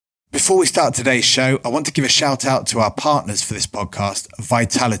Before we start today's show, I want to give a shout out to our partners for this podcast,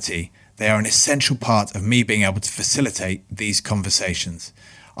 Vitality. They are an essential part of me being able to facilitate these conversations.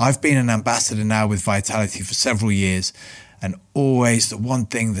 I've been an ambassador now with Vitality for several years, and always the one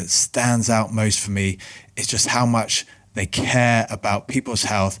thing that stands out most for me is just how much they care about people's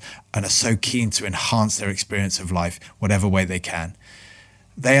health and are so keen to enhance their experience of life, whatever way they can.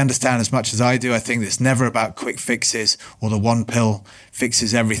 They understand as much as I do. I think it's never about quick fixes or the one pill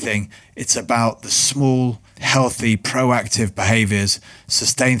fixes everything. It's about the small, healthy, proactive behaviors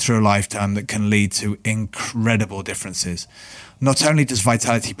sustained through a lifetime that can lead to incredible differences. Not only does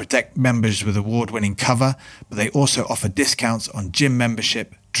Vitality protect members with award-winning cover, but they also offer discounts on gym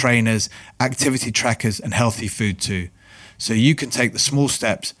membership, trainers, activity trackers, and healthy food too. So you can take the small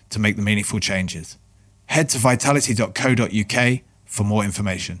steps to make the meaningful changes. Head to vitality.co.uk for more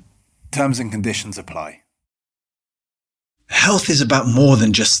information. Terms and conditions apply. Health is about more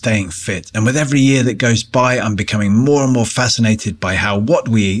than just staying fit, and with every year that goes by, I'm becoming more and more fascinated by how what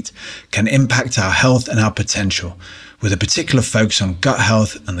we eat can impact our health and our potential, with a particular focus on gut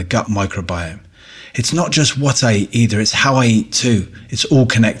health and the gut microbiome. It's not just what I eat either, it's how I eat too. It's all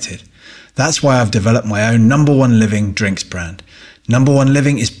connected. That's why I've developed my own Number One Living drinks brand. Number One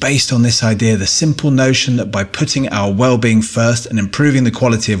Living is based on this idea, the simple notion that by putting our well-being first and improving the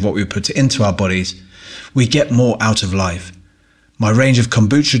quality of what we put into our bodies, we get more out of life. My range of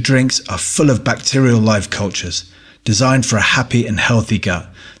kombucha drinks are full of bacterial live cultures, designed for a happy and healthy gut.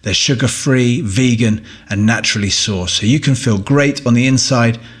 They're sugar-free, vegan, and naturally sourced, so you can feel great on the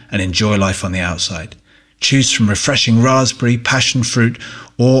inside and enjoy life on the outside. Choose from refreshing raspberry, passion fruit,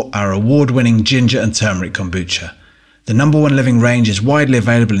 or our award-winning ginger and turmeric kombucha. The Number One Living range is widely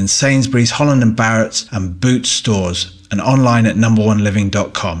available in Sainsbury's, Holland & Barrett's, and Boots stores, and online at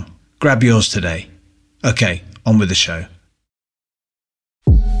numberoneliving.com. Grab yours today. Okay, on with the show.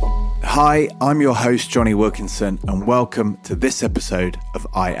 Hi, I'm your host, Johnny Wilkinson, and welcome to this episode of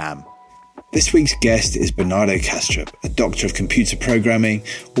I Am. This week's guest is Bernardo Kastrup, a doctor of computer programming,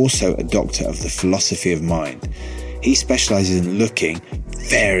 also a doctor of the philosophy of mind. He specializes in looking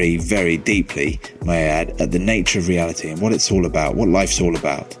very, very deeply, may I add, at the nature of reality and what it's all about, what life's all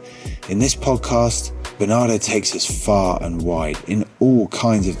about. In this podcast, Bernardo takes us far and wide in all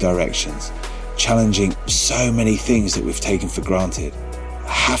kinds of directions, challenging so many things that we've taken for granted.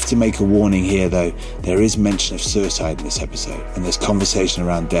 I have to make a warning here though, there is mention of suicide in this episode, and there's conversation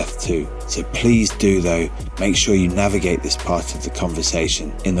around death too. So please do though, make sure you navigate this part of the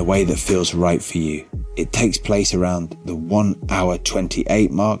conversation in the way that feels right for you. It takes place around the 1 hour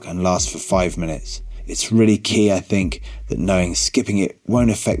 28 mark and lasts for 5 minutes. It's really key, I think, that knowing skipping it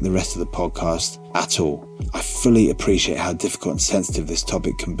won't affect the rest of the podcast at all. I fully appreciate how difficult and sensitive this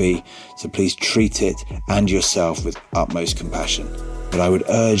topic can be, so please treat it and yourself with utmost compassion. But I would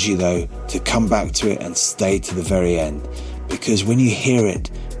urge you though to come back to it and stay to the very end, because when you hear it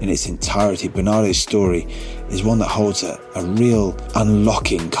in its entirety, Bernardo's story is one that holds a real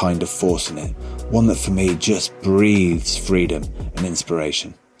unlocking kind of force in it, one that for me just breathes freedom and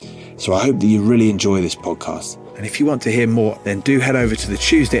inspiration. So I hope that you really enjoy this podcast. And if you want to hear more, then do head over to the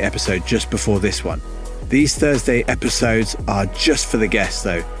Tuesday episode just before this one. These Thursday episodes are just for the guests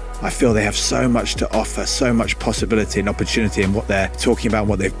though. I feel they have so much to offer, so much possibility and opportunity in what they're talking about,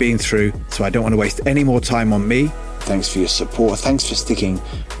 what they've been through. So I don't want to waste any more time on me. Thanks for your support. Thanks for sticking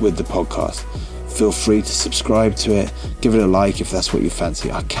with the podcast. Feel free to subscribe to it. Give it a like if that's what you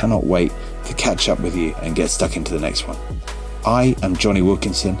fancy. I cannot wait to catch up with you and get stuck into the next one. I am Johnny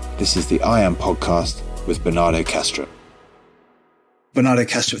Wilkinson. This is the I Am podcast with Bernardo Kastrup. Bernardo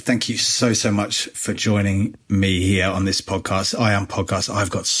Kastrup, thank you so much for joining me here on this podcast, I Am podcast.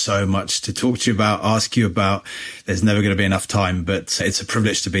 I've got so much to talk to you about, ask you about. There's never going to be enough time, but it's a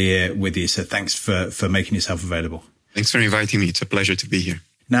privilege to be here with you. So thanks for making yourself available. Thanks for inviting me. It's a pleasure to be here.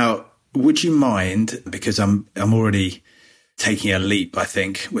 Now, would you mind, because I'm already taking a leap, I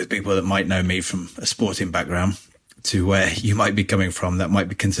think, with people that might know me from a sporting background to where you might be coming from, that might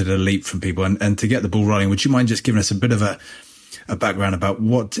be considered a leap from people. And to get the ball rolling, would you mind just giving us a bit of a background about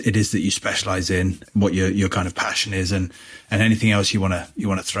what it is that you specialize in, what your kind of passion is, and anything else you want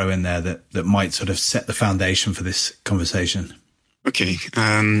to throw in there that might sort of set the foundation for this conversation? Okay.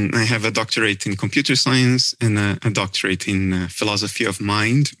 I have a doctorate in computer science and a doctorate in philosophy of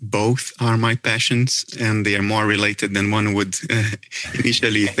mind. Both are my passions, and they are more related than one would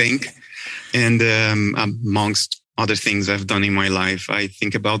initially think. And amongst other things I've done in my life, I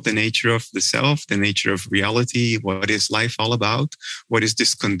think about the nature of the self, the nature of reality. What is life all about? What is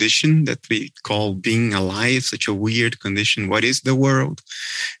this condition that we call being alive, such a weird condition? What is the world?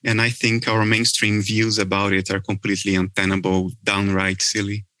 And I think our mainstream views about it are completely untenable, downright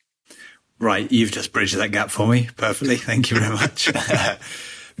silly. Right. You've just bridged that gap for me perfectly. Thank you very much.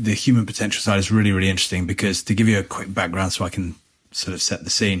 The human potential side is really, really interesting because to give you a quick background so I can sort of set the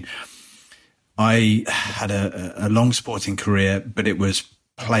scene, I had a long sporting career, but it was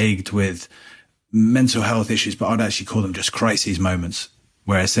plagued with mental health issues, but I'd actually call them just crises moments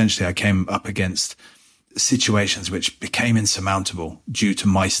where essentially I came up against situations which became insurmountable due to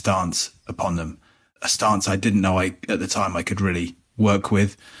my stance upon them, a stance I didn't know at the time I could really work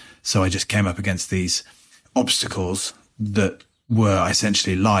with. So I just came up against these obstacles that were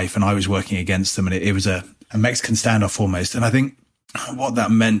essentially life, and I was working against them, and it was a Mexican standoff almost. And I think what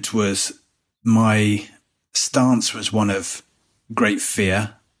that meant was my stance was one of great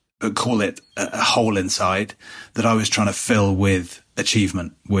fear, but call it a hole inside that I was trying to fill with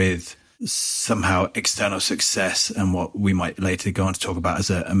achievement, with somehow external success, and what we might later go on to talk about as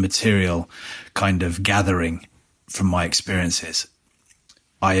a material kind of gathering from my experiences.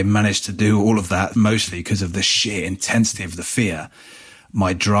 I managed to do all of that mostly because of the sheer intensity of the fear.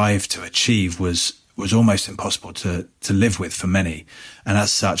 My drive to achieve was almost impossible to live with for many. And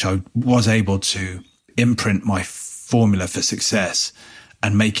as such, I was able to imprint my formula for success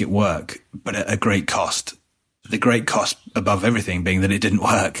and make it work, but at a great cost. The great cost above everything being that it didn't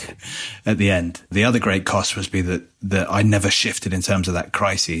work at the end. The other great cost was that I never shifted in terms of that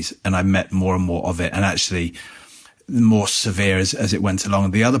crisis, and I met more and more of it, and actually more severe as it went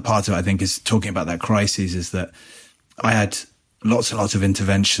along. The other part of it, I think, is talking about that crisis, is that I had lots and lots of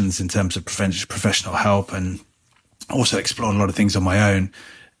interventions in terms of professional help, and also explored a lot of things on my own.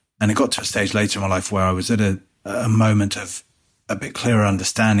 And it got to a stage later in my life where I was at a moment of a bit clearer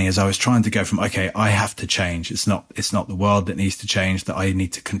understanding as I was trying to go from, okay, I have to change. It's not the world that needs to change, that I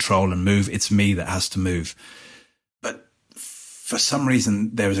need to control and move. It's me that has to move. But for some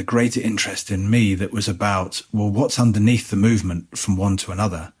reason, there was a greater interest in me that was about, well, what's underneath the movement from one to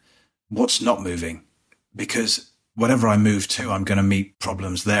another? What's not moving? Because whatever I move to, I'm going to meet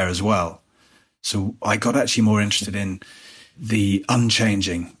problems there as well. So I got actually more interested in the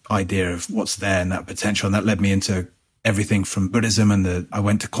unchanging idea of what's there and that potential. And that led me into everything from Buddhism, and I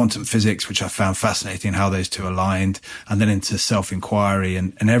went to quantum physics, which I found fascinating how those two aligned, and then into self-inquiry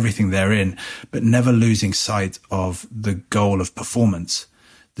and everything therein, but never losing sight of the goal of performance,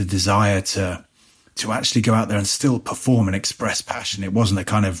 the desire to actually go out there and still perform and express passion. It wasn't a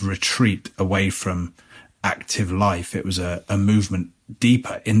kind of retreat away from active life. It was a movement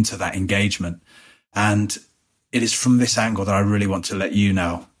deeper into that engagement. And it is from this angle that I really want to let you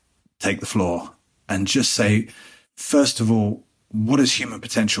now take the floor and just say, first of all, what does human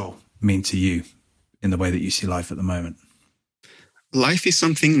potential mean to you in the way that you see life at the moment? Life is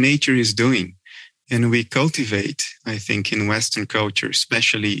something nature is doing. And we cultivate, I think, in Western culture,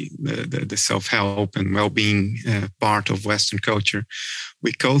 especially the self-help and well-being part of Western culture,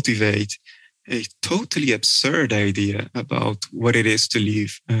 we cultivate a totally absurd idea about what it is to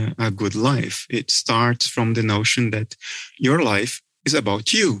live a good life. It starts from the notion that your life is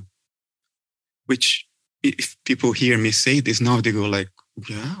about you, which if people hear me say this now, they go like,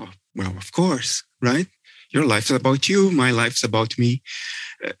 yeah, well, of course, right? Your life's about you. My life's about me.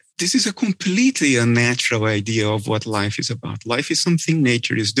 This is a completely unnatural idea of what life is about. Life is something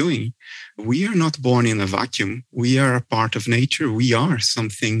nature is doing. We are not born in a vacuum. We are a part of nature. We are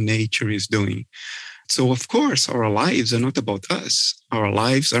something nature is doing. So, of course, our lives are not about us. Our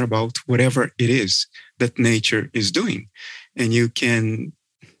lives are about whatever it is that nature is doing. And you can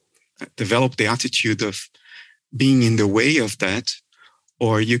develop the attitude of being in the way of that,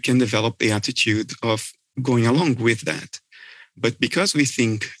 or you can develop the attitude of going along with that. But because we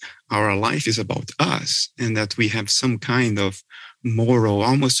think our life is about us and that we have some kind of moral,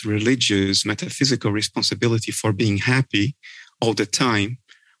 almost religious, metaphysical responsibility for being happy all the time,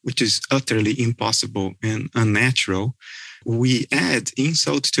 which is utterly impossible and unnatural, we add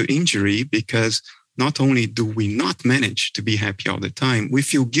insult to injury, because not only do we not manage to be happy all the time, we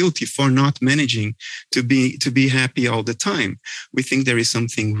feel guilty for not managing to be happy all the time. We think there is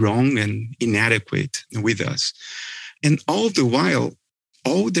something wrong and inadequate with us. And all the while,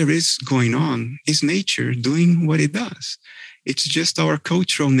 all there is going on is nature doing what it does. It's just our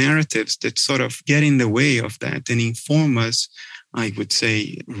cultural narratives that sort of get in the way of that and inform us, I would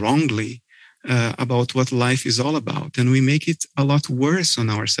say wrongly, about what life is all about. And we make it a lot worse on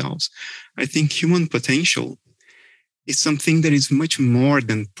ourselves. I think human potential is something that is much more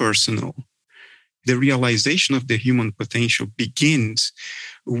than personal. The realization of the human potential begins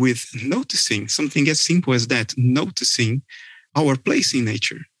with noticing something as simple as that, noticing our place in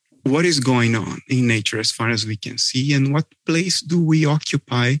nature. What is going on in nature as far as we can see, and what place do we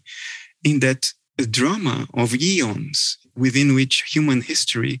occupy in that drama of eons? within which human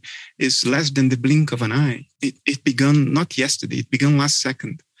history is less than the blink of an eye. It began not yesterday, it began last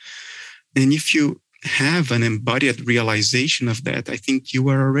second. And if you have an embodied realization of that, I think you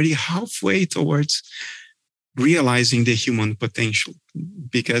are already halfway towards realizing the human potential,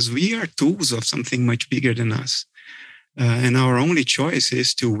 because we are tools of something much bigger than us. And our only choice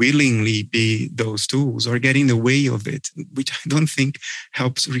is to willingly be those tools or get in the way of it, which I don't think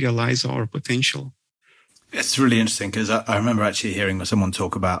helps realize our potential. It's really interesting because I remember actually hearing someone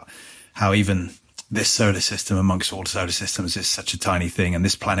talk about how even this solar system amongst all solar systems is such a tiny thing, and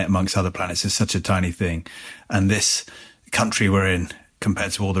this planet amongst other planets is such a tiny thing, and this country we're in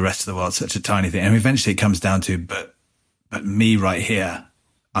compared to all the rest of the world, such a tiny thing. And eventually it comes down to, but me right here,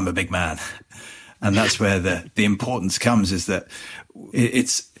 I'm a big man. And that's where the importance comes, is that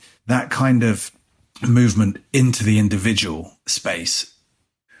it's that kind of movement into the individual space.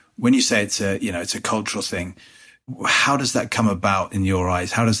 When you say it's a cultural thing, how does that come about in your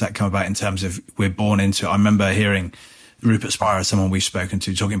eyes? How does that come about in terms of we're born into it? I remember hearing Rupert Spira, someone we've spoken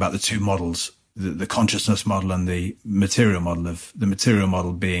to, talking about the two models, the consciousness model and the material model, of the material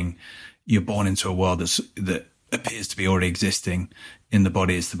model being you're born into a world that appears to be already existing. In the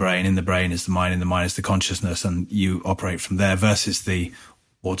body is the brain, in the brain is the mind, in the mind is the consciousness, and you operate from there, versus the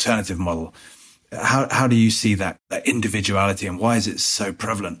alternative model. How do you see that individuality, and why is it so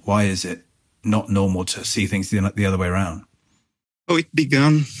prevalent? Why is it not normal to see things the other way around? Oh, it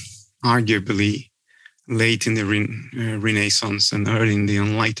began arguably late in the Renaissance and early in the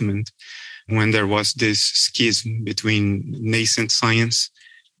Enlightenment, when there was this schism between nascent science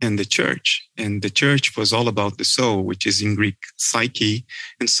and the church. And the church was all about the soul, which is in Greek psyche,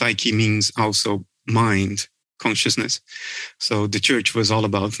 and psyche means also mind, consciousness. So the church was all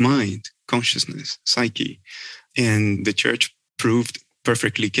about mind, consciousness, psyche. And the church proved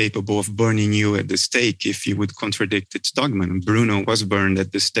perfectly capable of burning you at the stake if you would contradict its dogma. And Bruno was burned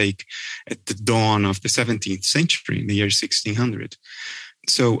at the stake at the dawn of the 17th century, in the year 1600.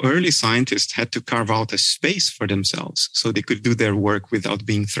 So early scientists had to carve out a space for themselves so they could do their work without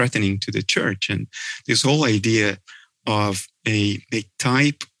being threatening to the church. And this whole idea of a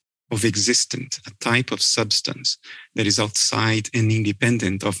type of existence, a type of substance that is outside and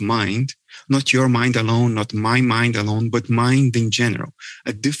independent of mind, not your mind alone, not my mind alone, but mind in general,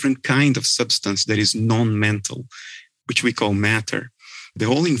 a different kind of substance that is non-mental, which we call matter. The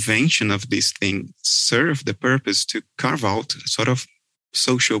whole invention of this thing served the purpose to carve out a sort of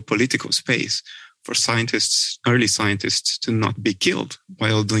socio-political space for scientists, early scientists, to not be killed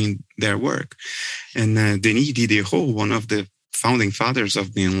while doing their work. And Denis Diderot, one of the founding fathers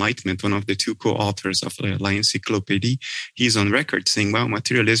of the Enlightenment, one of the two co-authors of La Encyclopédie, he's on record saying, well,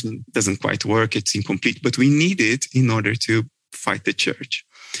 materialism doesn't quite work, it's incomplete, but we need it in order to fight the church.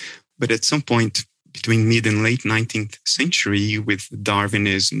 But at some point between mid and late 19th century, with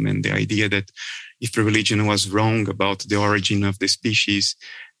Darwinism and the idea that if a religion was wrong about the origin of the species,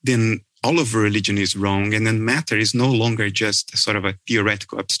 then all of religion is wrong. And then matter is no longer just a sort of a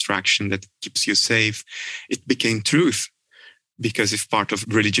theoretical abstraction that keeps you safe. It became truth. Because if part of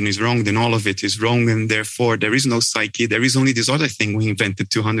religion is wrong, then all of it is wrong. And therefore, there is no psyche. There is only this other thing we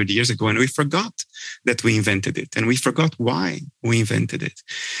invented 200 years ago. And we forgot that we invented it. And we forgot why we invented it.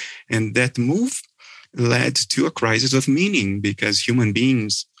 And that move led to a crisis of meaning, because human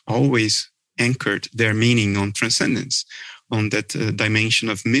beings always anchored their meaning on transcendence, on that dimension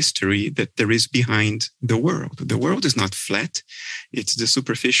of mystery that there is behind the world. The world is not flat. It's the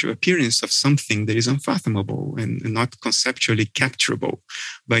superficial appearance of something that is unfathomable and not conceptually capturable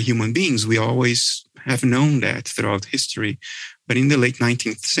by human beings. We always have known that throughout history. But in the late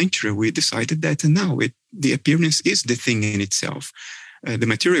 19th century, we decided that now the appearance is the thing in itself. The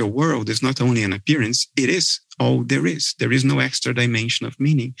material world is not only an appearance, it is all there is. There is no extra dimension of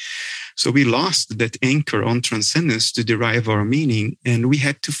meaning. So we lost that anchor on transcendence to derive our meaning, and we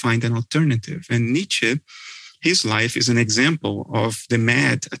had to find an alternative. And Nietzsche, his life is an example of the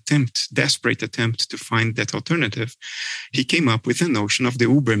desperate attempt to find that alternative. He came up with the notion of the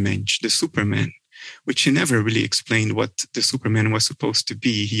Übermensch, the Superman, which he never really explained what the Superman was supposed to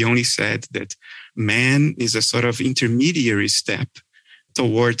be. He only said that man is a sort of intermediary step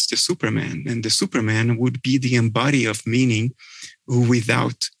towards the Superman, and the Superman would be the embodiment of meaning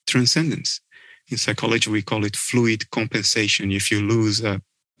without transcendence. In psychology, we call it fluid compensation. If you lose a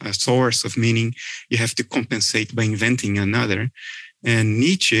source of meaning, you have to compensate by inventing another. And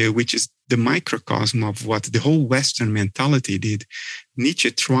Nietzsche, which is the microcosm of what the whole Western mentality did, Nietzsche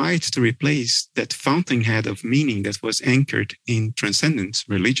tried to replace that fountainhead of meaning that was anchored in transcendence,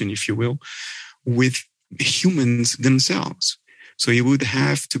 religion, if you will, with humans themselves. So we would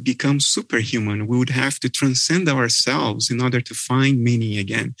have to become superhuman. We would have to transcend ourselves in order to find meaning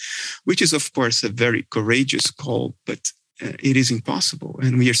again, which is, of course, a very courageous call, but it is impossible.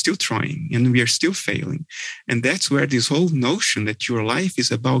 And we are still trying and we are still failing. And that's where this whole notion that your life is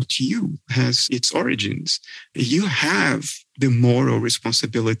about you has its origins. You have the moral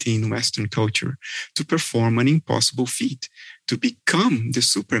responsibility in Western culture to perform an impossible feat, to become the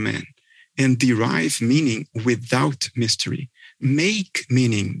Superman and derive meaning without mystery. Make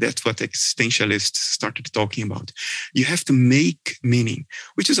meaning. That's what existentialists started talking about. You have to make meaning,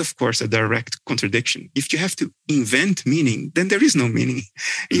 which is, of course, a direct contradiction. If you have to invent meaning, then there is no meaning.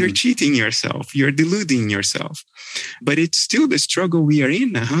 You're cheating yourself. You're deluding yourself. But it's still the struggle we are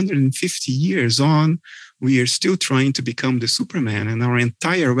in 150 years on. We are still trying to become the Superman, and our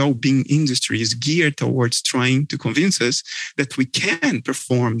entire well-being industry is geared towards trying to convince us that we can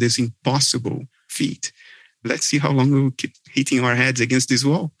perform this impossible feat. Let's see how long we will keep hitting our heads against this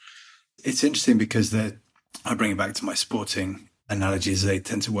wall. It's interesting because I bring it back to my sporting analogies. They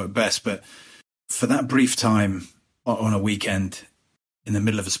tend to work best. But for that brief time on a weekend in the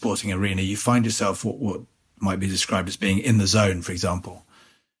middle of a sporting arena, you find yourself what might be described as being in the zone, for example.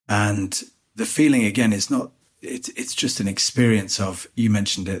 And the feeling, again, is not, it's just an experience of, you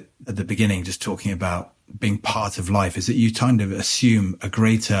mentioned it at the beginning, just talking about being part of life, is that you kind of assume a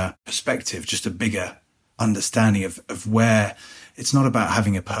greater perspective, just a bigger understanding of where it's not about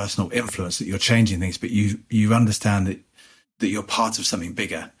having a personal influence that you're changing things, but you understand that you're part of something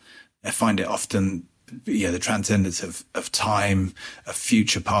bigger. I find it often, the transcendence of time, of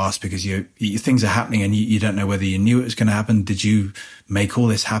future, past, because you things are happening and you don't know whether you knew it was going to happen. Did you make all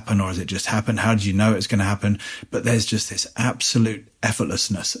this happen, or has it just happened? How did you know it was going to happen? But there's just this absolute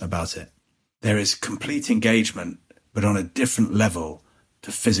effortlessness about it. There is complete engagement, but on a different level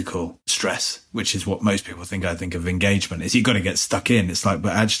to physical stress, which is what most people think. I think of engagement is you've got to get stuck in. It's like,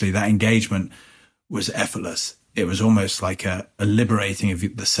 but actually that engagement was effortless. It was almost like a liberating of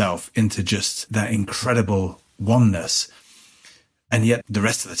the self into just that incredible oneness. And yet the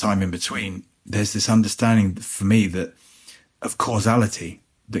rest of the time in between, there's this understanding for me that of causality,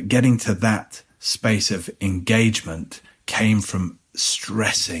 that getting to that space of engagement came from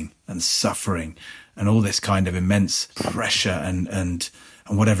stressing and suffering and all this kind of immense pressure and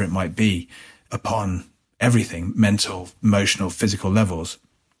whatever it might be upon everything, mental, emotional, physical levels.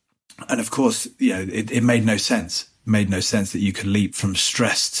 And of course, it made no sense. It made no sense that you could leap from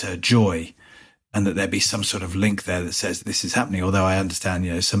stress to joy and that there be some sort of link there that says this is happening. Although I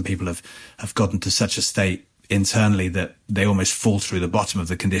understand, some people have gotten to such a state internally that they almost fall through the bottom of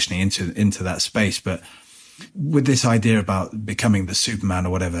the conditioning into that space. But with this idea about becoming the Superman or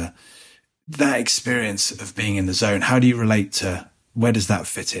whatever, that experience of being in the zone, how do you relate to, where does that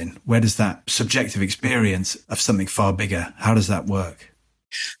fit in? Where does that subjective experience of something far bigger, how does that work?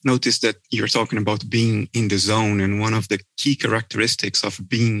 Notice that you're talking about being in the zone. And one of the key characteristics of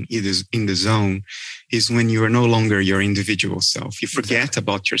being in the zone is when you are no longer your individual self. You forget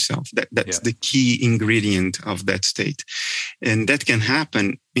about yourself. That's the key ingredient of that state. And that can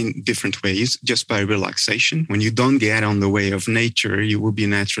happen in different ways, just by relaxation. When you don't get on the way of nature, you will be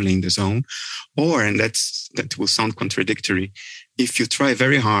naturally in the zone. Or, and that will sound contradictory, if you try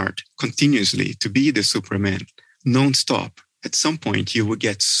very hard continuously to be the Superman, non-stop, at some point you will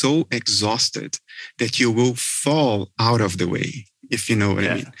get so exhausted that you will fall out of the way, if you know what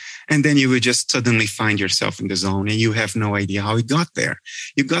I mean. And then you will just suddenly find yourself in the zone and you have no idea how you got there.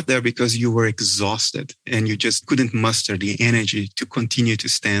 You got there because you were exhausted and you just couldn't muster the energy to continue to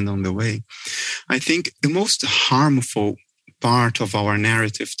stand on the way. I think the most harmful part of our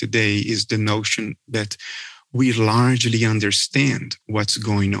narrative today is the notion that we largely understand what's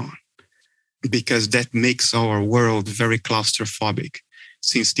going on, because that makes our world very claustrophobic,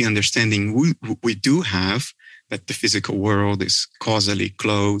 since the understanding we do have that the physical world is causally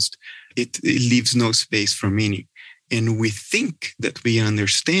closed, it leaves no space for meaning. And we think that we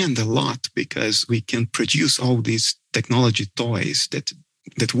understand a lot because we can produce all these technology toys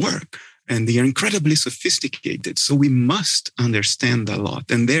that work, and they are incredibly sophisticated. So we must understand a lot,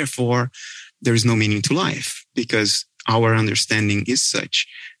 and therefore there is no meaning to life, because our understanding is such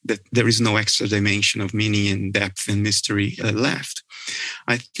that there is no extra dimension of meaning and depth and mystery left.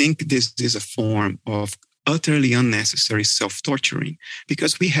 I think this is a form of utterly unnecessary self-torturing,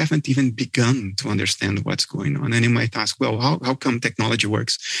 because we haven't even begun to understand what's going on. And you might ask, well, how come technology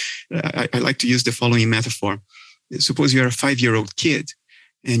works? I like to use the following metaphor. Suppose you're a 5-year-old kid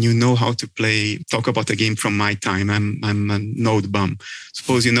and you know how to talk about a game from my time. I'm a node bum.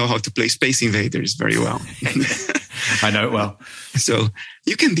 Suppose you know how to play Space Invaders very well. I know it well. So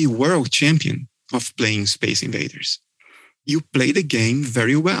you can be world champion of playing Space Invaders. you play the game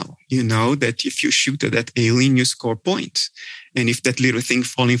very well. You know that if you shoot at that alien, you score points. And if that little thing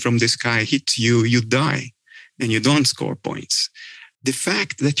falling from the sky hits you, you die and you don't score points. The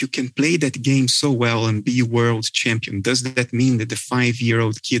fact that you can play that game so well and be world champion, does that mean that the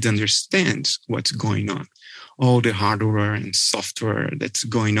 5-year-old kid understands what's going on? All the hardware and software that's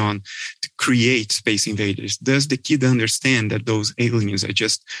going on to create Space Invaders. Does the kid understand that those aliens are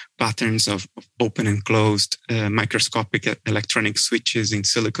just patterns of open and closed microscopic electronic switches in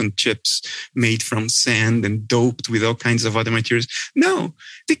silicon chips made from sand and doped with all kinds of other materials? No,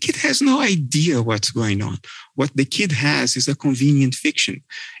 the kid has no idea what's going on. What the kid has is a convenient fiction.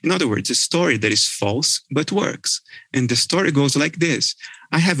 In other words, a story that is false but works. And the story goes like this.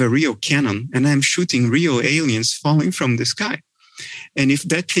 I have a real cannon and I'm shooting real aliens falling from the sky. And if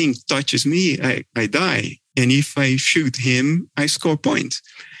that thing touches me, I die. And if I shoot him, I score points.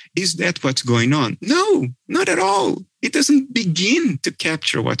 Is that what's going on? No, not at all. It doesn't begin to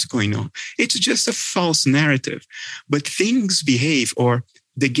capture what's going on. It's just a false narrative. But things behave, or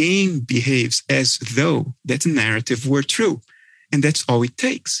the game behaves as though that narrative were true. And that's all it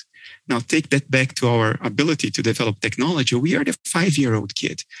takes. Now, take that back to our ability to develop technology. We are the 5-year-old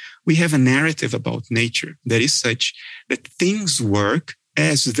kid. We have a narrative about nature that is such that things work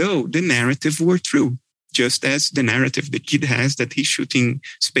as though the narrative were true. Just as the narrative the kid has that he's shooting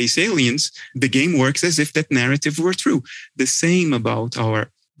space aliens, the game works as if that narrative were true. The same about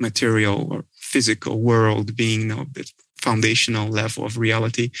our material or physical world being the foundational level of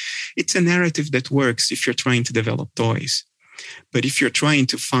reality. It's a narrative that works if you're trying to develop toys. But if you're trying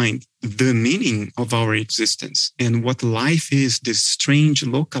to find the meaning of our existence and what life is, this strange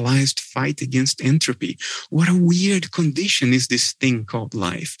localized fight against entropy, what a weird condition is this thing called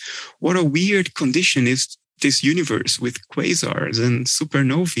life? What a weird condition is this universe with quasars and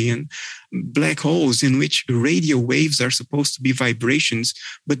supernovae and black holes in which radio waves are supposed to be vibrations,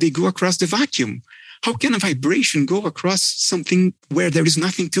 but they go across the vacuum. How can a vibration go across something where there is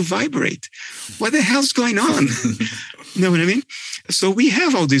nothing to vibrate? What the hell's going on? You know what I mean? So we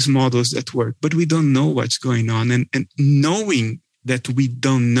have all these models that work, but we don't know what's going on. And knowing that we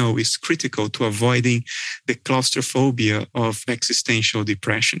don't know is critical to avoiding the claustrophobia of existential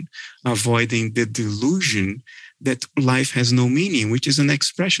depression, avoiding the delusion that life has no meaning, which is an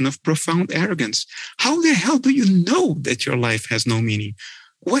expression of profound arrogance. How the hell do you know that your life has no meaning?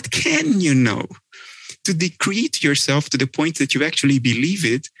 What can you know? To decrete yourself to the point that you actually believe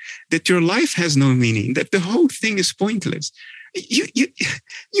it, that your life has no meaning, that the whole thing is pointless.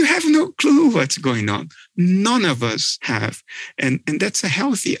 You have no clue what's going on. None of us have. And that's a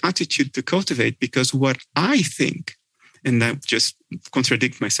healthy attitude to cultivate, because what I think, and I just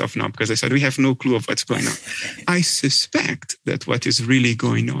contradict myself now because I said we have no clue of what's going on. I suspect that what is really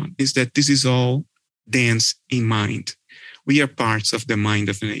going on is that this is all dance in mind. We are parts of the mind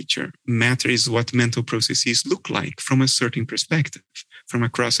of nature. Matter is what mental processes look like from a certain perspective, from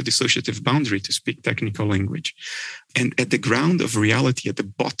across a dissociative boundary, to speak technical language. And at the ground of reality, at the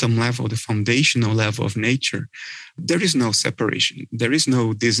bottom level, the foundational level of nature, there is no separation. There is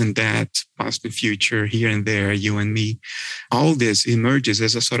no this and that, past and future, here and there, you and me. All this emerges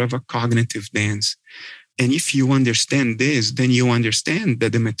as a sort of a cognitive dance. And if you understand this, then you understand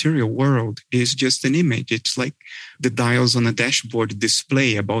that the material world is just an image. It's like the dials on a dashboard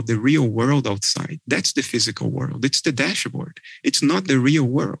display about the real world outside. That's the physical world. It's the dashboard. It's not the real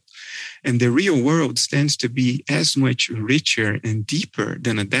world. And the real world stands to be as much richer and deeper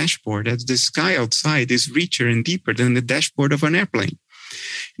than a dashboard as the sky outside is richer and deeper than the dashboard of an airplane.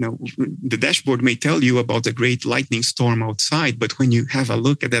 You know, the dashboard may tell you about the great lightning storm outside, but when you have a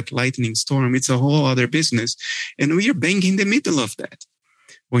look at that lightning storm, it's a whole other business. And we are bang in the middle of that.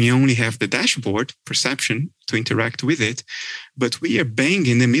 We only have the dashboard perception to interact with it, but we are bang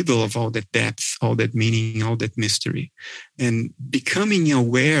in the middle of all that depth, all that meaning, all that mystery. And becoming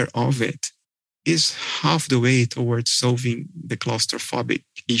aware of it is half the way towards solving the claustrophobic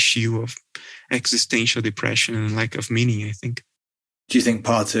issue of existential depression and lack of meaning, I think. Do you think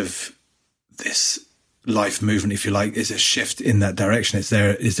part of this life movement, if you like, is a shift in that direction? Is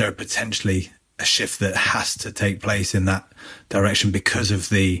there potentially a shift that has to take place in that direction because of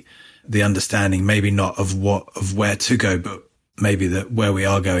the understanding, maybe not of where to go, but maybe that where we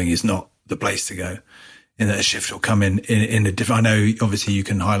are going is not the place to go, and that a shift will come in a different, I know obviously you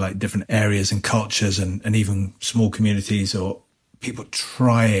can highlight different areas and cultures and even small communities or people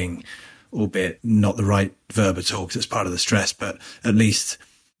trying, albeit not the right verb at all because it's part of the stress, but at least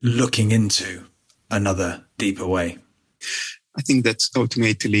looking into another deeper way. I think that's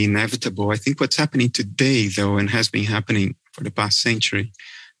ultimately inevitable. I think what's happening today, though, and has been happening for the past century,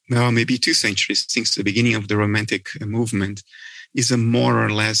 well, maybe 2 centuries since the beginning of the Romantic movement, is a more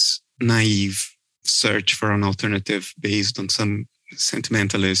or less naive search for an alternative based on some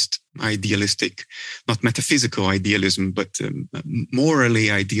sentimentalist, idealistic, not metaphysical idealism, but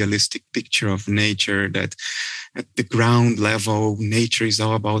morally idealistic picture of nature, that at the ground level, nature is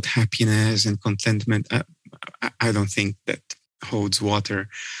all about happiness and contentment. I don't think that holds water.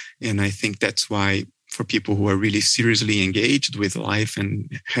 And I think that's why for people who are really seriously engaged with life and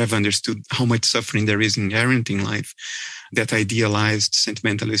have understood how much suffering there is inherent in life, that idealized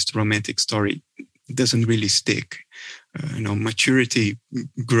sentimentalist romantic story doesn't really stick. Maturity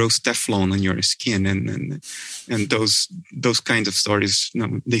grows Teflon on your skin, and those kinds of stories,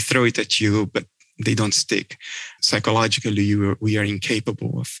 they throw it at you, but they don't stick. Psychologically, we are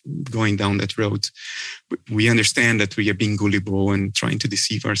incapable of going down that road. We understand that we are being gullible and trying to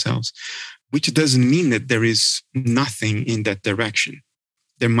deceive ourselves, which doesn't mean that there is nothing in that direction.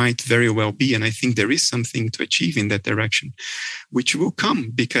 There might very well be, and I think there is something to achieve in that direction, which will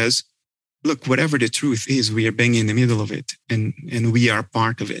come because, look, whatever the truth is, we are bang in the middle of it, and we are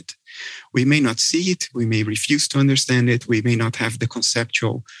part of it. We may not see it, we may refuse to understand it, we may not have the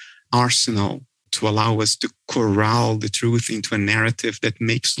conceptual arsenal to allow us to corral the truth into a narrative that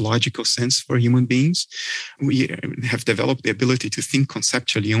makes logical sense for human beings. We have developed the ability to think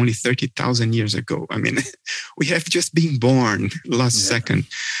conceptually only 30,000 years ago. I mean, we have just been born last second.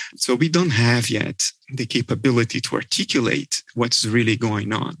 So we don't have yet the capability to articulate what's really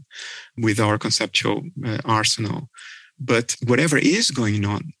going on with our conceptual arsenal. But whatever is going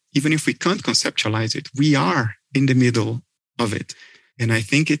on, even if we can't conceptualize it, we are in the middle of it. And I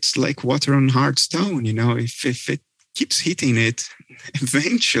think it's like water on hard stone. If it keeps hitting it,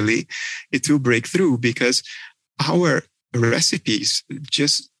 eventually it will break through, because our recipes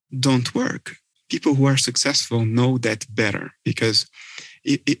just don't work. People who are successful know that better, because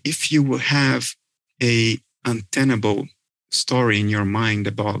if you have a untenable story in your mind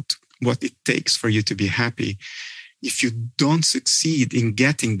about what it takes for you to be happy, if you don't succeed in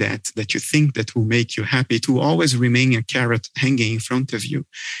getting that you think that will make you happy, it will always remain a carrot hanging in front of you.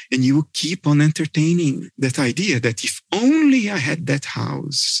 And you will keep on entertaining that idea that if only I had that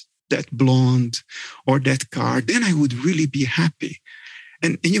house, that blonde, or that car, then I would really be happy.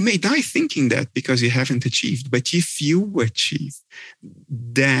 And you may die thinking that because you haven't achieved. But if you achieve,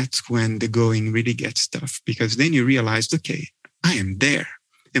 that's when the going really gets tough, because then you realize, okay, I am there.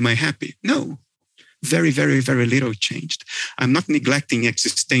 Am I happy? No. Very, very, very little changed. I'm not neglecting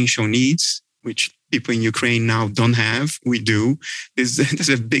existential needs, which people in Ukraine now don't have. We do. There's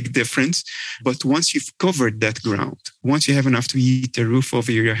a big difference. But once you've covered that ground, once you have enough to eat, a roof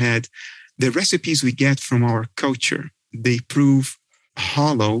over your head, the recipes we get from our culture, they prove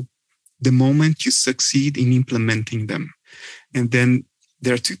hollow the moment you succeed in implementing them. And then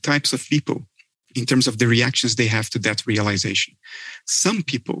there are 2 types of people in terms of the reactions they have to that realization. Some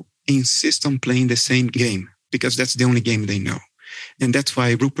people insist on playing the same game because that's the only game they know. And that's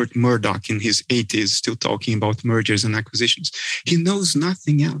why Rupert Murdoch in his 80s still talking about mergers and acquisitions. He knows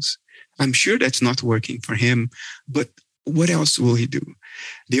nothing else. I'm sure that's not working for him, but what else will he do?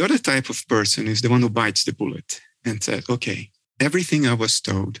 The other type of person is the one who bites the bullet and says, okay, everything I was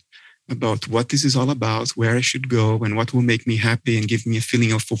told about what this is all about, where I should go, and what will make me happy and give me a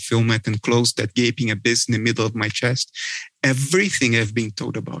feeling of fulfillment and close that gaping abyss in the middle of my chest, everything I've been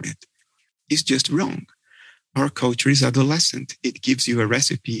told about it is just wrong. Our culture is adolescent. It gives you a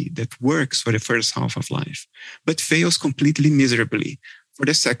recipe that works for the first half of life, but fails completely miserably for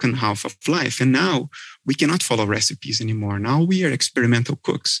the second half of life. And now we cannot follow recipes anymore. Now we are experimental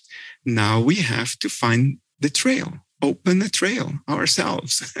cooks. Now we have to find the trail. Open a trail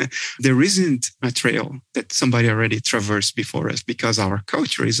ourselves. There isn't a trail that somebody already traversed before us because our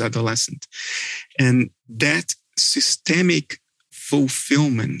culture is adolescent. And that systemic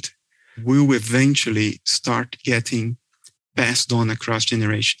fulfillment will eventually start getting passed on across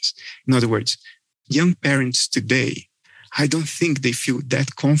generations. In other words, young parents today, I don't think they feel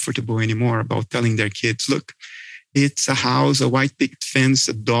that comfortable anymore about telling their kids, look, it's a house, a white picket fence,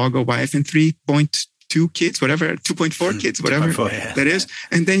 a dog, a wife, and 3.2 kids, whatever, 2.4 kids, whatever that is.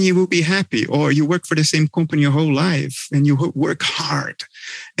 And then you will be happy. Or you work for the same company your whole life and you work hard.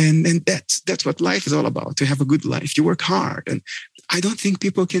 And that's what life is all about, to have a good life. You work hard. And I don't think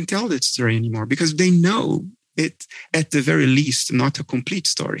people can tell that story anymore because they know it, at the very least, not a complete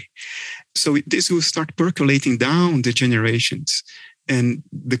story. So this will start percolating down the generations, and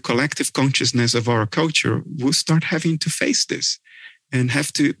the collective consciousness of our culture will start having to face this and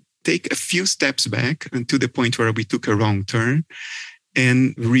have to take a few steps back and to the point where we took a wrong turn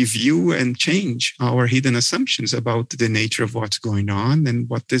and review and change our hidden assumptions about the nature of what's going on and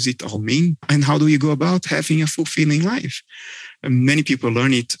what does it all mean and how do you go about having a fulfilling life. And many people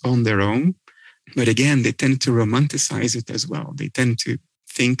learn it on their own, but again, they tend to romanticize it as well. They tend to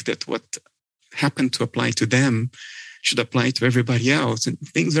think that what happened to apply to them should apply to everybody else. And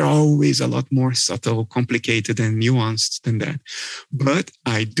things are always a lot more subtle, complicated, and nuanced than that. But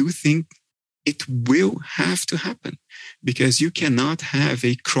I do think it will have to happen, because you cannot have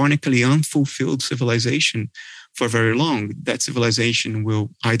a chronically unfulfilled civilization for very long. That civilization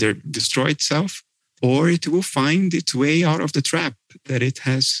will either destroy itself or it will find its way out of the trap that it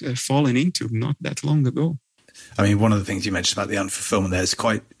has fallen into not that long ago. I mean, one of the things you mentioned about the unfulfillment there is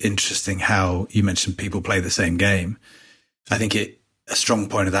quite interesting, how you mentioned people play the same game. I think a strong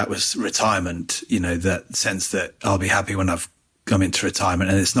point of that was retirement, that sense that I'll be happy when I've come into retirement,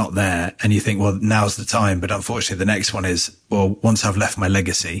 and it's not there. And you think, well, now's the time. But unfortunately, the next one is, well, once I've left my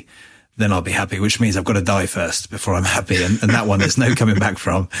legacy, then I'll be happy, which means I've got to die first before I'm happy. And that one, there's no coming back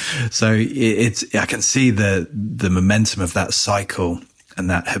from. So I can see the momentum of that cycle and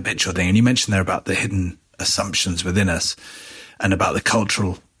that habitual thing. And you mentioned there about the hidden assumptions within us and about the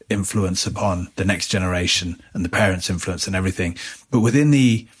cultural influence upon the next generation and the parents' influence and everything. But within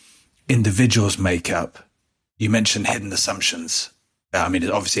the individual's makeup, you mentioned hidden assumptions. I mean,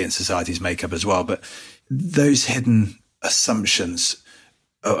 obviously in society's makeup as well, but those hidden assumptions,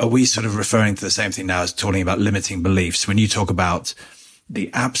 are we sort of referring to the same thing now as talking about limiting beliefs? When you talk about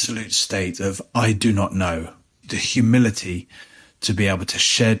the absolute state of, I do not know, the humility to be able to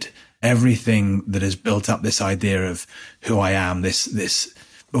shed everything that has built up this idea of who I am, this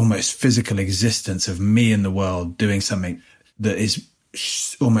almost physical existence of me in the world doing something that is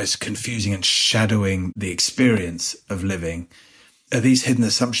almost confusing and shadowing the experience of living. Are these hidden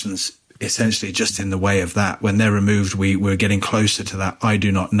assumptions essentially just in the way of that? When they're removed, we're getting closer to that I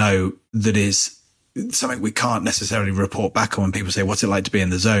do not know that is something we can't necessarily report back on. When people say, what's it like to be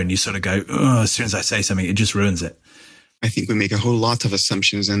in the zone? You sort of go, oh, as soon as I say something, it just ruins it. I think we make a whole lot of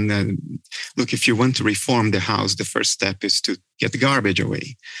assumptions. And then, look, if you want to reform the house, the first step is to get the garbage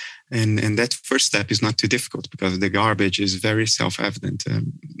away. And that first step is not too difficult because the garbage is very self-evident.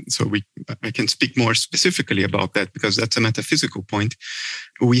 I can speak more specifically about that because that's a metaphysical point.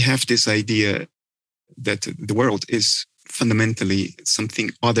 We have this idea that the world is fundamentally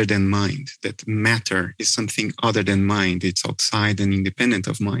something other than mind, that matter is something other than mind. It's outside and independent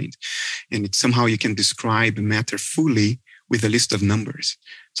of mind. And somehow you can describe matter fully with a list of numbers.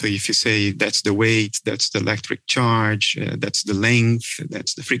 So if you say that's the weight, that's the electric charge, that's the length,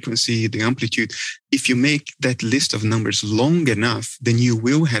 that's the frequency, the amplitude, if you make that list of numbers long enough, then you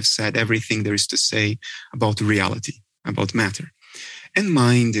will have said everything there is to say about reality, about matter. And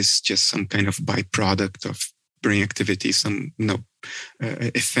mind is just some kind of byproduct of brain activity, some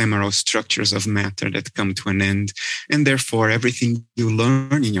ephemeral structures of matter that come to an end. And therefore, everything you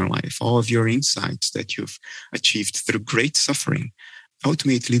learn in your life, all of your insights that you've achieved through great suffering,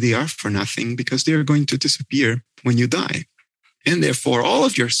 ultimately they are for nothing because they are going to disappear when you die. And therefore, all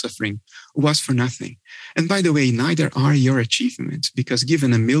of your suffering was for nothing. And by the way, neither are your achievements, because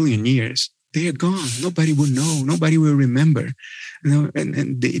given 1,000,000 years, they are gone. Nobody will know. Nobody will remember.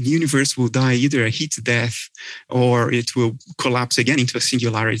 And the universe will die either a heat death or it will collapse again into a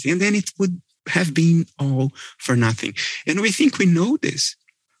singularity. And then it would have been all for nothing. And we think we know this.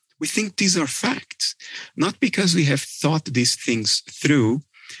 We think these are facts, not because we have thought these things through,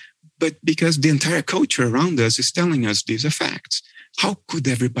 but because the entire culture around us is telling us these are facts. How could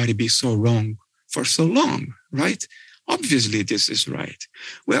everybody be so wrong for so long, right? Obviously, this is right.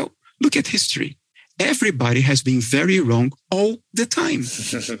 Well, look at history. Everybody has been very wrong all the time.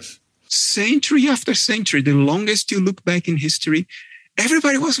 Century after century, the longest you look back in history,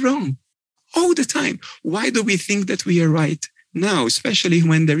 everybody was wrong all the time. Why do we think that we are right now, especially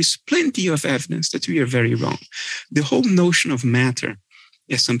when there is plenty of evidence that we are very wrong? The whole notion of matter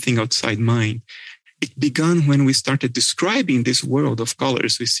as something outside mind, it began when we started describing this world of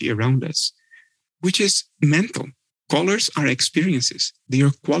colors we see around us, which is mental. Colors are experiences. They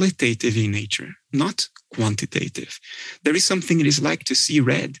are qualitative in nature, not quantitative. There is something it is like to see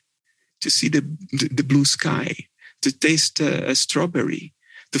red, to see the blue sky, to taste a strawberry,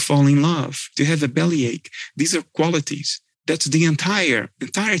 to fall in love, to have a bellyache. These are qualities. That's the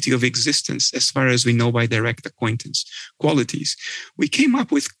entirety of existence as far as we know by direct acquaintance. Qualities. We came up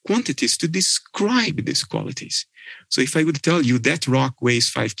with quantities to describe these qualities. So if I would tell you that rock weighs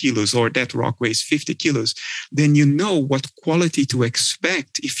 5 kilos or that rock weighs 50 kilos, then you know what quality to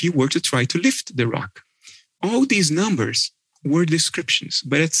expect if you were to try to lift the rock. All these numbers were descriptions.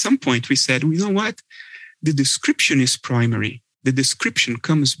 But at some point we said, you know what? The description is primary. the description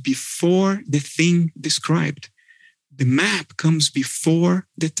comes before the thing described. The map comes before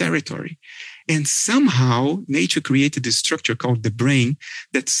the territory. And somehow nature created this structure called the brain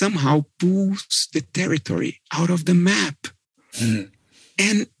that somehow pulls the territory out of the map. Mm.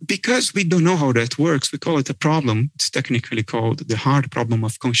 And because we don't know how that works, we call it a problem. It's technically called the hard problem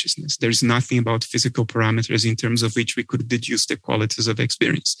of consciousness. There's nothing about physical parameters in terms of which we could deduce the qualities of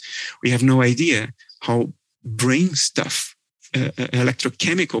experience. We have no idea how brain stuff,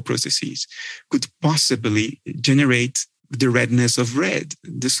 electrochemical processes, could possibly generate the redness of red,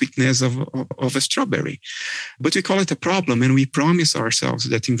 the sweetness of a strawberry. But we call it a problem, and we promise ourselves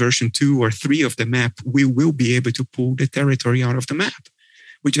that in version 2 or 3 of the map, we will be able to pull the territory out of the map.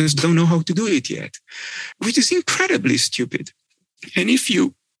 We just don't know how to do it yet, which is incredibly stupid. And if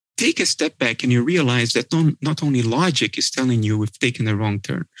you take a step back and you realize that not only logic is telling you we've taken a wrong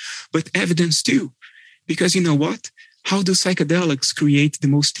turn, but evidence too. Because you know what? How do psychedelics create the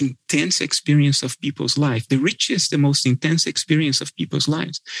most intense experience of people's life? The richest, the most intense experience of people's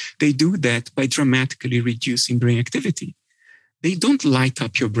lives. They do that by dramatically reducing brain activity. They don't light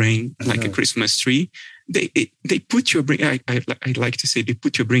up your brain like a Christmas tree. They put your brain, I like to say they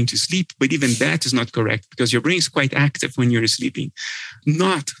put your brain to sleep, but even that is not correct because your brain is quite active when you're sleeping,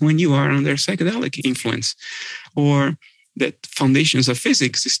 not when you are under psychedelic influence. Or that Foundations of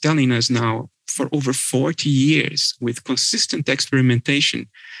Physics is telling us now for over 40 years with consistent experimentation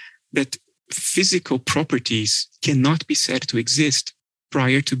that physical properties cannot be said to exist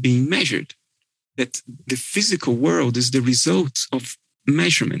prior to being measured. That the physical world is the result of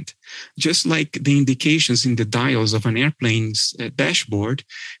measurement. Just like the indications in the dials of an airplane's dashboard,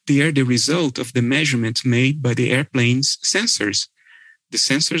 they are the result of the measurement made by the airplane's sensors. The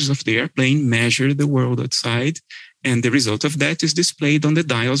sensors of the airplane measure the world outside, and the result of that is displayed on the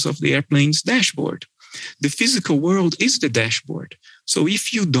dials of the airplane's dashboard. The physical world is the dashboard. So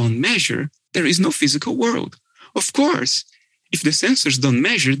if you don't measure, there is no physical world. Of course, if the sensors don't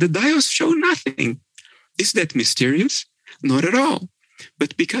measure, the dials show nothing. Is that mysterious? Not at all.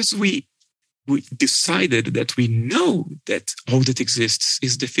 But because we decided that we know that all that exists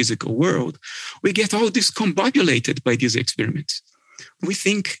is the physical world, we get all discombobulated by these experiments. We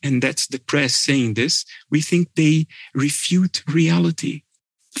think, and that's the press saying this, we think they refute reality.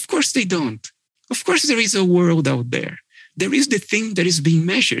 Of course they don't. Of course there is a world out there. There is the thing that is being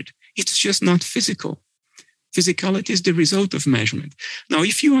measured. It's just not physical. Physicality is the result of measurement. Now,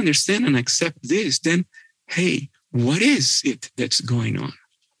 if you understand and accept this, then, hey, what is it that's going on?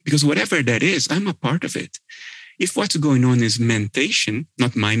 Because whatever that is, I'm a part of it. If what's going on is mentation,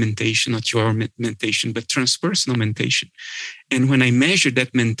 not my mentation, not your mentation, but transpersonal mentation, and when I measure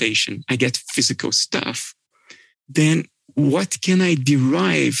that mentation, I get physical stuff, then what can I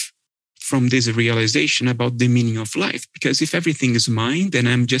derive from this realization about the meaning of life? Because if everything is mind, and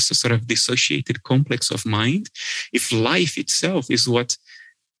I'm just a sort of dissociated complex of mind, if life itself is what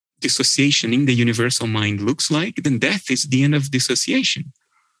dissociation in the universal mind looks like, then death is the end of dissociation.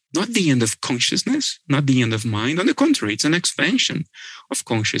 Not the end of consciousness, not the end of mind. On the contrary, it's an expansion of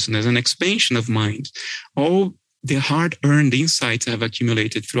consciousness, an expansion of mind. All the hard-earned insights I've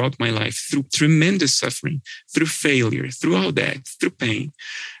accumulated throughout my life, through tremendous suffering, through failure, through all that, through pain,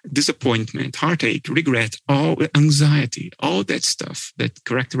 disappointment, heartache, regret, all anxiety, all that stuff that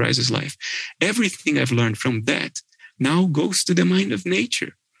characterizes life. Everything I've learned from that now goes to the mind of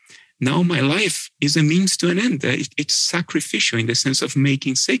nature. Now my life is a means to an end. It's sacrificial in the sense of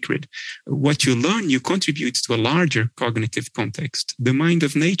making sacred. What you learn, you contribute to a larger cognitive context, the mind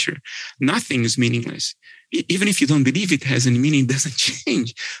of nature. Nothing is meaningless. Even if you don't believe it has any meaning, it doesn't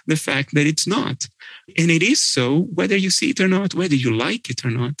change the fact that it's not. And it is so whether you see it or not, whether you like it or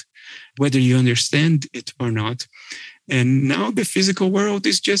not, whether you understand it or not. And now the physical world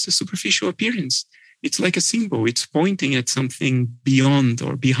is just a superficial appearance. It's like a symbol. It's pointing at something beyond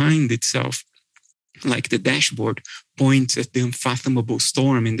or behind itself, like the dashboard points at the unfathomable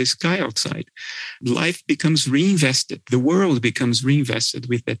storm in the sky outside. Life becomes reinvested. The world becomes reinvested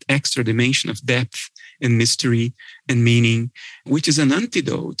with that extra dimension of depth and mystery and meaning, which is an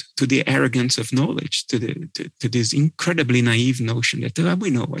antidote to the arrogance of knowledge, to this incredibly naive notion that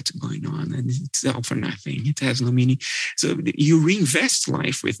we know what's going on and it's all for nothing. It has no meaning. So you reinvest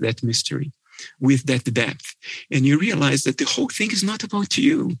life with that mystery, with that depth. And you realize that the whole thing is not about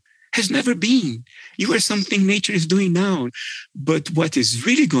you, has never been. You are something nature is doing now. But what is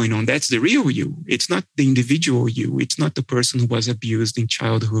really going on, that's the real you. It's not the individual you. It's not the person who was abused in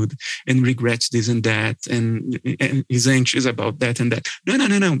childhood and regrets this and that and is anxious about that and that.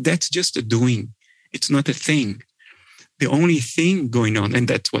 No. That's just a doing. It's not a thing. The only thing going on, and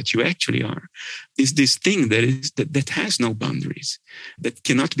that's what you actually are, is this thing that has no boundaries, that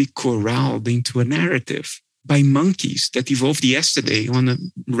cannot be corralled into a narrative by monkeys that evolved yesterday on a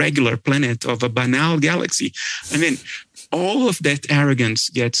regular planet of a banal galaxy. I mean, all of that arrogance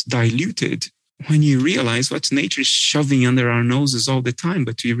gets diluted when you realize what nature is shoving under our noses all the time,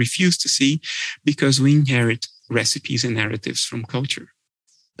 but we refuse to see because we inherit recipes and narratives from culture.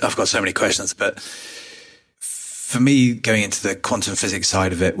 I've got so many questions, but for me, going into the quantum physics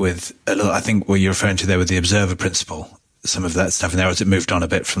side of it with a little, I think what you're referring to there with the observer principle, some of that stuff in there, as it moved on a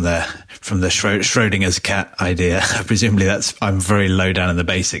bit from the Schrodinger's cat idea. Presumably I'm very low down in the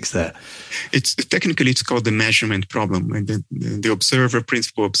basics there. It's technically called the measurement problem, and the observer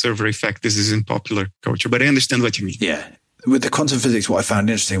principle, observer effect. This is in popular culture, but I understand what you mean. Yeah. With the quantum physics, what I found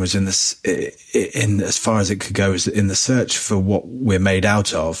interesting was in as far as it could go, is in the search for what we're made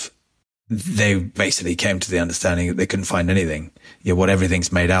out of, they basically came to the understanding that they couldn't find anything, what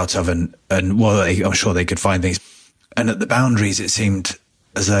everything's made out of. And well, I'm sure they could find things. And at the boundaries, it seemed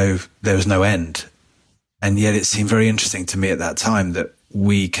as though there was no end. And yet it seemed very interesting to me at that time that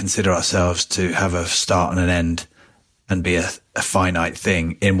we consider ourselves to have a start and an end and be a finite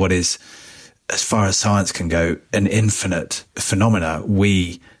thing in what is, as far as science can go, an infinite phenomena.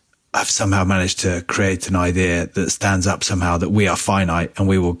 We have somehow managed to create an idea that stands up somehow that we are finite and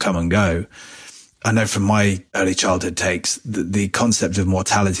we will come and go. I know from my early childhood takes, the concept of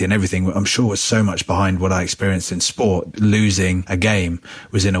mortality and everything, I'm sure, was so much behind what I experienced in sport. Losing a game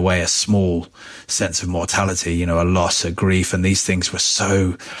was in a way a small sense of mortality, a loss, a grief. And these things were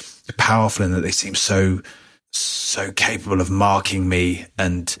so powerful in that they seemed so capable of marking me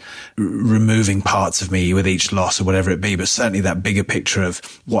and removing parts of me with each loss or whatever it be. But certainly that bigger picture of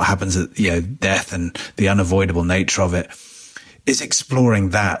what happens at, death and the unavoidable nature of it is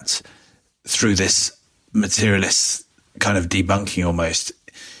exploring that through this materialist kind of debunking almost.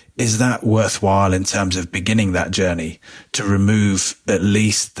 Is that worthwhile in terms of beginning that journey to remove at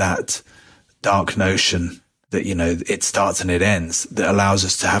least that dark notion that, it starts and it ends, that allows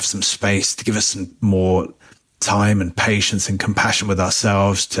us to have some space, to give us some more time and patience and compassion with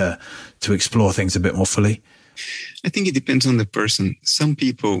ourselves to explore things a bit more fully? I think it depends on the person. Some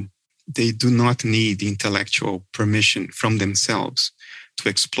people, they do not need intellectual permission from themselves to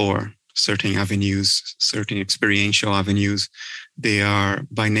explore certain avenues, certain experiential avenues. They are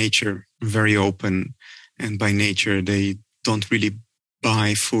by nature very open, and by nature they don't really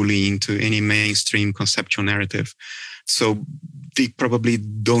buy fully into any mainstream conceptual narrative. So they probably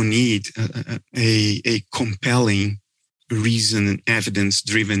don't need a compelling reason and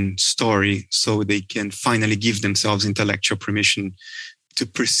evidence-driven story so they can finally give themselves intellectual permission to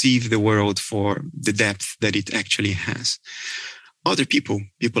perceive the world for the depth that it actually has. Other people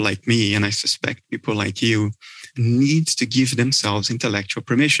like me, and I suspect people like you, need to give themselves intellectual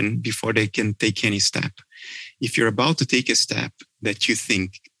permission before they can take any step. If you're about to take a step that you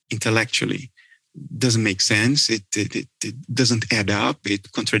think intellectually doesn't make sense, it doesn't add up,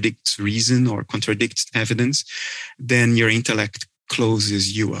 it contradicts reason or contradicts evidence, then your intellect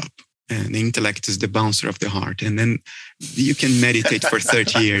closes you up. And the intellect is the bouncer of the heart. And then you can meditate for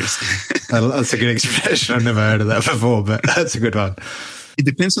 30 years. That's a good expression. I've never heard of that before, but that's a good one. It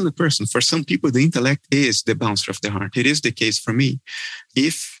depends on the person. For some people, the intellect is the bouncer of the heart. It is the case for me.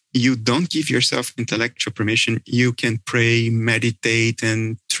 If you don't give yourself intellectual permission, you can pray, meditate,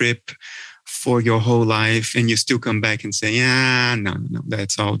 and trip for your whole life, and you still come back and say, no,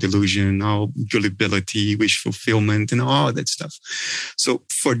 that's all delusion, all gullibility, wish fulfillment, and all that stuff. So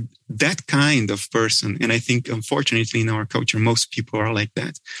for that kind of person, and I think unfortunately in our culture, most people are like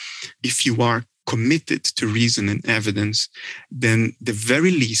that. If you are committed to reason and evidence, then the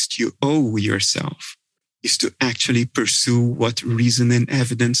very least you owe yourself is to actually pursue what reason and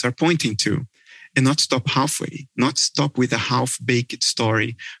evidence are pointing to. And not stop halfway, not stop with a half-baked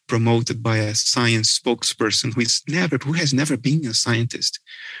story promoted by a science spokesperson who has never been a scientist,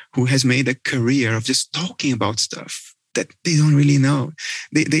 who has made a career of just talking about stuff that they don't really know.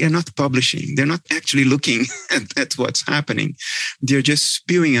 They are not publishing. They're not actually looking at what's happening. They're just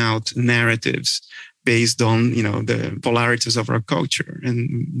spewing out narratives based on, the polarities of our culture.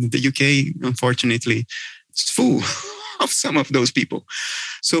 And the UK, unfortunately, is full of some of those people.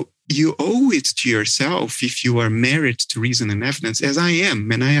 So you owe it to yourself, if you are married to reason and evidence, as I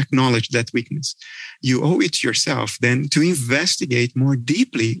am, and I acknowledge that weakness, you owe it to yourself then to investigate more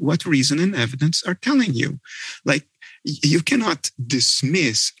deeply what reason and evidence are telling you. Like, you cannot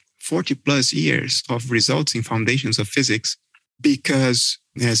dismiss 40 plus years of results in foundations of physics because,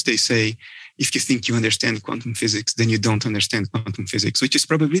 as they say, if you think you understand quantum physics, then you don't understand quantum physics, which is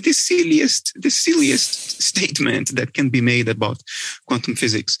probably the silliest statement that can be made about quantum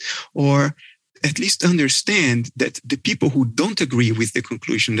physics. Or at least understand that the people who don't agree with the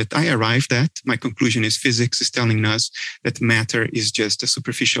conclusion that I arrived at, my conclusion is physics is telling us that matter is just a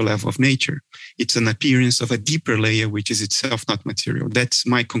superficial level of nature. It's an appearance of a deeper layer, which is itself not material. That's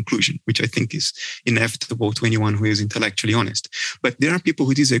my conclusion, which I think is inevitable to anyone who is intellectually honest. But there are people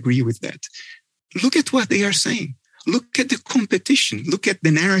who disagree with that. Look at what they are saying. Look at the competition. Look at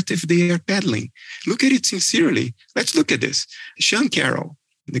the narrative they are peddling. Look at it sincerely. Let's look at this. Sean Carroll,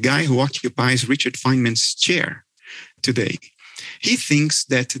 the guy who occupies Richard Feynman's chair today, he thinks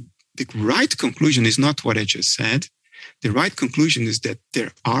that the right conclusion is not what I just said. The right conclusion is that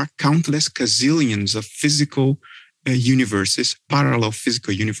there are countless gazillions of physical universes, parallel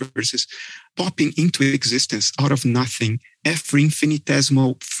physical universes, popping into existence out of nothing every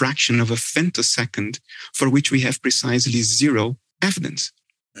infinitesimal fraction of a femtosecond, for which we have precisely zero evidence.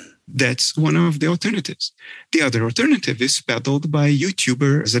 That's one of the alternatives. The other alternative is peddled by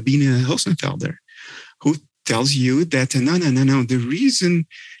YouTuber Sabine Rosenfelder, who tells you that no. The reason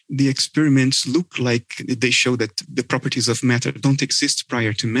the experiments look like they show that the properties of matter don't exist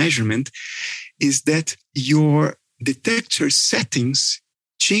prior to measurement is that your detector settings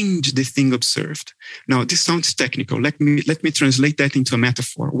change the thing observed. Now, this sounds technical. Let me translate that into a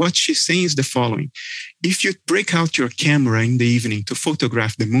metaphor. What she's saying is the following. If you break out your camera in the evening to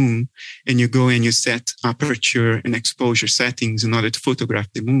photograph the moon, and you go and you set aperture and exposure settings in order to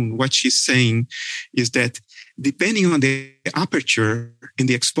photograph the moon, what she's saying is that depending on the aperture and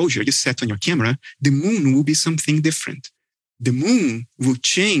the exposure you set on your camera, the moon will be something different. The moon will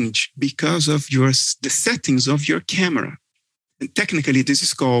change because of the settings of your camera. And technically, this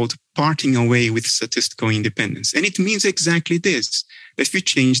is called parting away with statistical independence. And it means exactly this. If you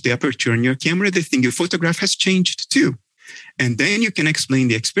change the aperture on your camera, the thing you photograph has changed too. And then you can explain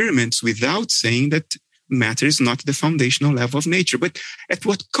the experiments without saying that matter is not the foundational level of nature. But at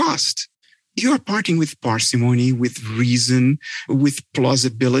what cost? You are parting with parsimony, with reason, with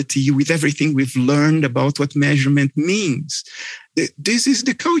plausibility, with everything we've learned about what measurement means. This is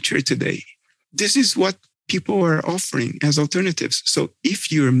the culture today. This is what people are offering as alternatives. So if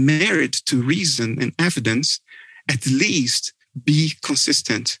you're married to reason and evidence, at least be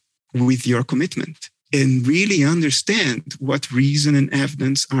consistent with your commitment and really understand what reason and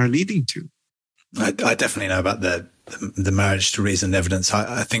evidence are leading to. I definitely know about the marriage to reason and evidence.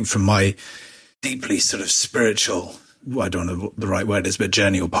 I think from my deeply sort of spiritual, I don't know what the right word is, but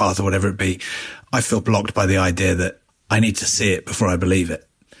journey or path or whatever it be, I feel blocked by the idea that I need to see it before I believe it.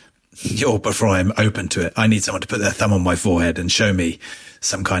 Or before I'm open to it. I need someone to put their thumb on my forehead and show me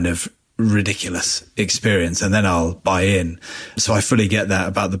some kind of ridiculous experience, and then I'll buy in. So I fully get that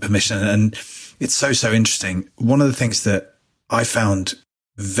about the permission. And it's so interesting. One of the things that I found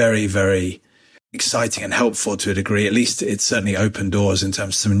very, very exciting and helpful to a degree, at least it certainly opened doors in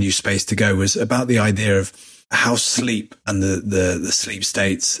terms of some new space to go, was about the idea of how sleep and the sleep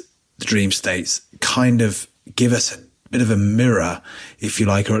states, the dream states, kind of give us a bit of a mirror, if you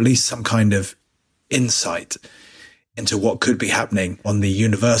like, or at least some kind of insight into what could be happening on the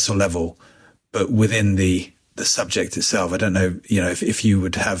universal level, but within the subject itself. I don't know, if you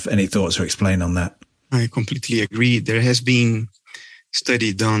would have any thoughts or explain on that. I completely agree. There has been a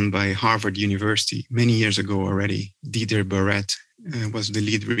study done by Harvard University many years ago already. Didier Barrett was the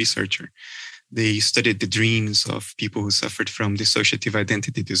lead researcher. They studied the dreams of people who suffered from dissociative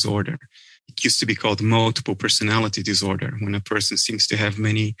identity disorder. It used to be called multiple personality disorder, when a person seems to have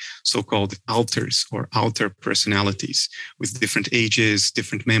many so-called alters or outer personalities with different ages,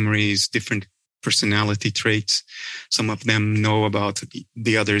 different memories, different personality traits. Some of them know about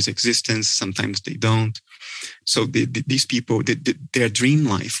the other's existence. Sometimes they don't. So these people, their dream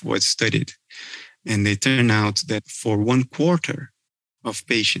life was studied. And it turned out that for 1/4 of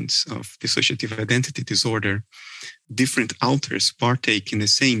patients of dissociative identity disorder, different alters partake in the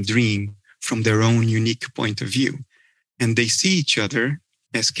same dream from their own unique point of view. And they see each other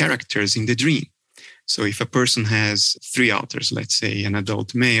as characters in the dream. So if a person has 3 alters, let's say an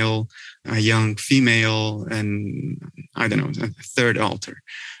adult male, a young female, and a 3rd alter,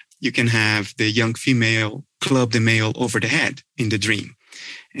 you can have the young female club the male over the head in the dream.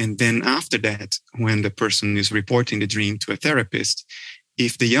 And then after that, when the person is reporting the dream to a therapist,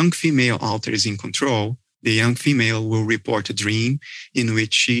 if the young female alter is in control, the young female will report a dream in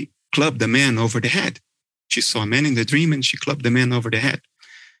which she clubbed the man over the head. She saw a man in the dream and she clubbed the man over the head.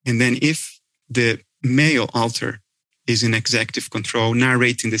 And then if the male alter is in executive control,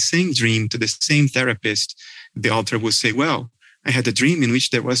 narrating the same dream to the same therapist, the alter will say, well, I had a dream in which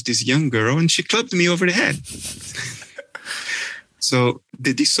there was this young girl and she clubbed me over the head. So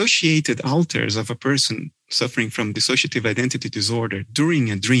the dissociated alters of a person suffering from dissociative identity disorder during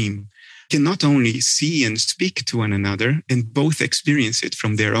a dream can not only see and speak to one another and both experience it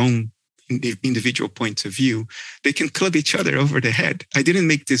from their own individual points of view, they can club each other over the head. I didn't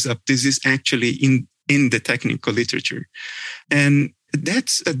make this up. This is actually in the technical literature. And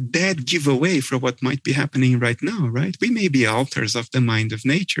that's a dead giveaway for what might be happening right now, right? We may be alters of the mind of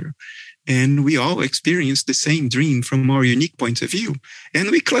nature, and we all experience the same dream from our unique points of view.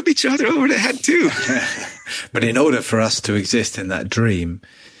 And we club each other over the head too. But in order for us to exist in that dream,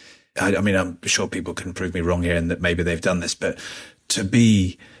 I mean, I'm sure people can prove me wrong here and that maybe they've done this, but to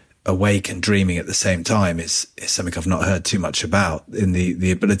be awake and dreaming at the same time is something I've not heard too much about, in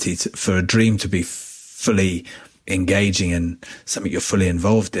the ability for a dream to be fully engaging and something you're fully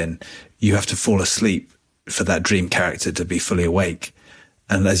involved in. You have to fall asleep for that dream character to be fully awake.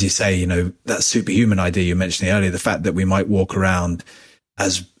 And as you say, you know, that superhuman idea you mentioned earlier, the fact that we might walk around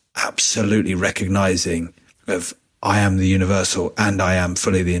as absolutely recognizing of I am the universal and I am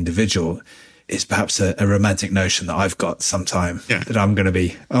fully the individual, is perhaps a romantic notion that I've got sometime that I'm going to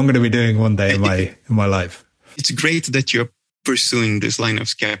be doing one day in my life. It's great that you're pursuing this line of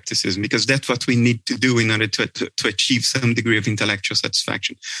skepticism, because that's what we need to do in order to achieve some degree of intellectual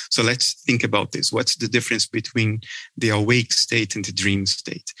satisfaction. So let's think about this. What's the difference between the awake state and the dream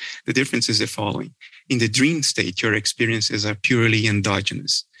state? The difference is the following. In the dream state, your experiences are purely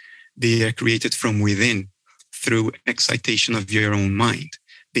endogenous. They are created from within through excitation of your own mind.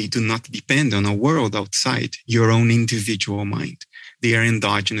 They do not depend on a world outside your own individual mind. They are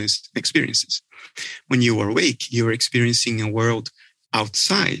endogenous experiences. When you are awake, you're experiencing a world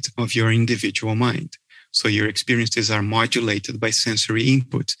outside of your individual mind. So your experiences are modulated by sensory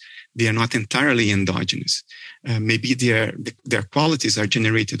input. They are not entirely endogenous. Maybe their qualities are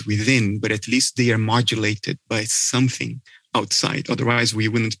generated within, but at least they are modulated by something outside. Otherwise, we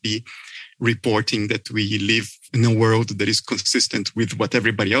wouldn't be reporting that we live in a world that is consistent with what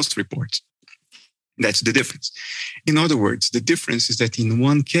everybody else reports. That's the difference. In other words, the difference is that in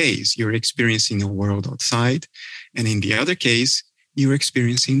one case, you're experiencing a world outside, and in the other case, you're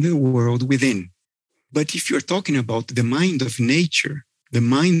experiencing the world within. But if you're talking about the mind of nature, the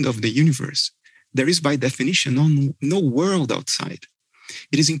mind of the universe, there is by definition no world outside.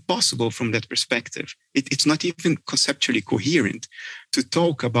 It is impossible from that perspective. It's not even conceptually coherent to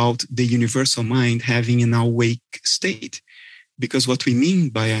talk about the universal mind having an awake state. Because what we mean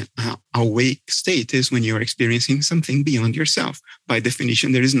by an awake state is when you're experiencing something beyond yourself. By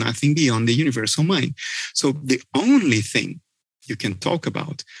definition, there is nothing beyond the universal mind. So the only thing you can talk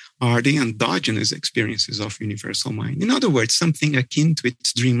about are the endogenous experiences of universal mind. In other words, something akin to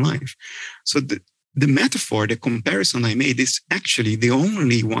its dream life. So the metaphor, the comparison I made is actually the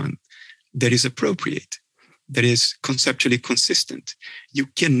only one that is appropriate, that is conceptually consistent. You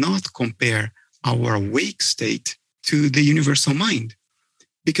cannot compare our awake state to the universal mind,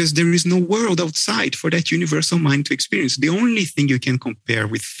 because there is no world outside for that universal mind to experience. The only thing you can compare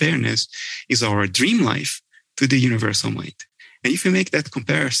with fairness is our dream life to the universal mind. And if you make that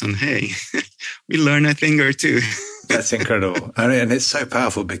comparison, hey, we learn a thing or two. That's incredible. And it's so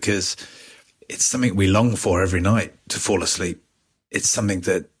powerful because it's something we long for every night, to fall asleep. It's something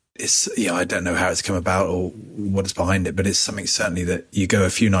that is, I don't know how it's come about or what is behind it, but it's something certainly that you go a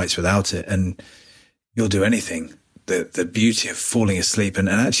few nights without it and you'll do anything. The beauty of falling asleep and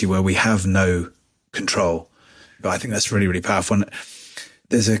actually where we have no control. But I think that's really, really powerful. And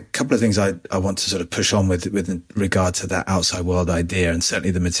there's a couple of things I want to sort of push on with regard to that outside world idea, and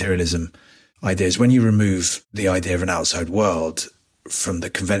certainly the materialism ideas. When you remove the idea of an outside world from the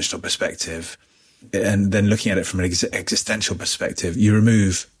conventional perspective, and then looking at it from an existential perspective, you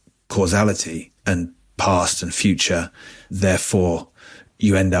remove causality and past and future. Therefore,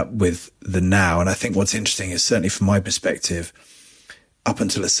 you end up with the now. And I think what's interesting is, certainly from my perspective, up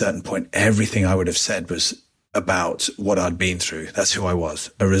until a certain point, everything I would have said was about what I'd been through. That's who I was,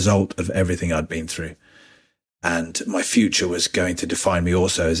 a result of everything I'd been through. And my future was going to define me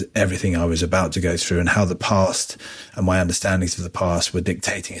also as everything I was about to go through, and how the past and my understandings of the past were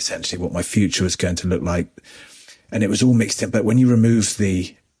dictating essentially what my future was going to look like. And it was all mixed in. But when you remove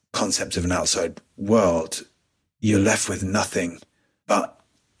the concept of an outside world, you're left with nothing but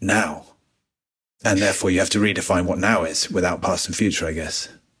now. And therefore you have to redefine what now is without past and future, I guess.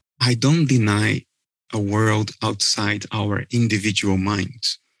 I don't deny a world outside our individual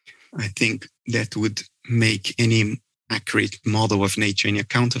minds. I think that would make any accurate model of nature, any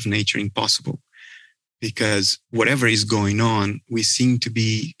account of nature, impossible. because whatever is going on, we seem to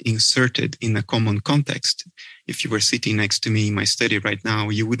be inserted in a common context. If you were sitting next to me in my study right now,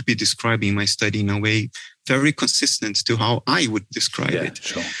 you would be describing my study in a way very consistent to how I would describe it.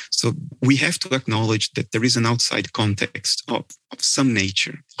 Sure. So we have to acknowledge that there is an outside context of some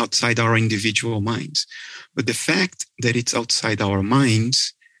nature, outside our individual minds. But the fact that it's outside our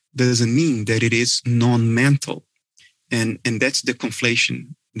minds doesn't mean that it is non-mental. And that's the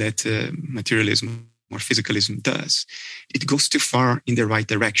conflation that materialism or physicalism does. It goes too far in the right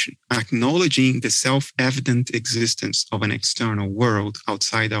direction. Acknowledging the self-evident existence of an external world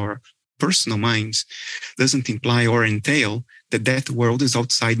outside our personal minds doesn't imply or entail that that world is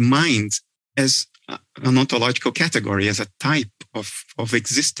outside mind as an ontological category, as a type of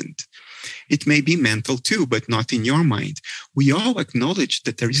existent. It may be mental too, but not in your mind. We all acknowledge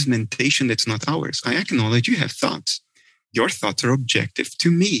that there is mentation that's not ours. I acknowledge you have thoughts. Your thoughts are objective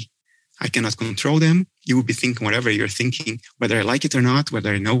to me. I cannot control them. You will be thinking whatever you're thinking, whether I like it or not, whether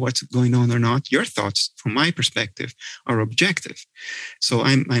I know what's going on or not. Your thoughts, from my perspective, are objective. So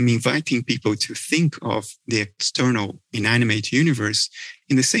I'm inviting people to think of the external inanimate universe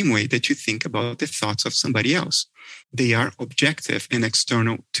in the same way that you think about the thoughts of somebody else. They are objective and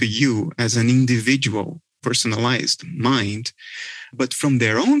external to you as an individual, personalized mind, but from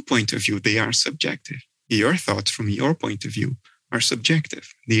their own point of view, they are subjective. Your thoughts, from your point of view, are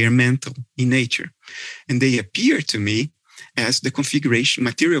subjective. They are mental in nature. And they appear to me as the configuration,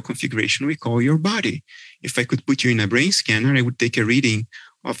 material configuration we call your body. If I could put you in a brain scanner, I would take a reading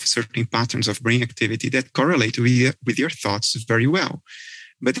of certain patterns of brain activity that correlate with your thoughts very well.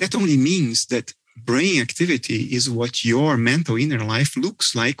 But that only means that brain activity is what your mental inner life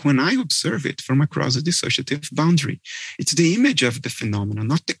looks like when I observe it from across a dissociative boundary. It's the image of the phenomenon,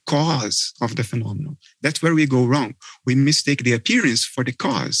 not the cause of the phenomenon. That's where we go wrong. We mistake the appearance for the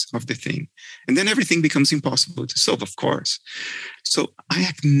cause of the thing. And then everything becomes impossible to solve, of course. So I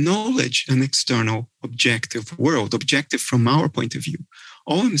acknowledge an external objective world, objective from our point of view.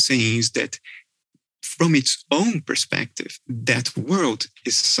 All I'm saying is that from its own perspective, that world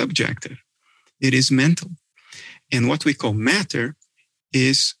is subjective. It is mental. And what we call matter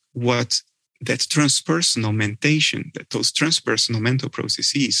is what that transpersonal mentation, that those transpersonal mental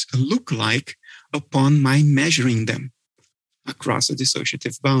processes look like upon my measuring them across a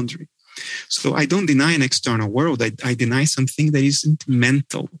dissociative boundary. So I don't deny an external world. I deny something that isn't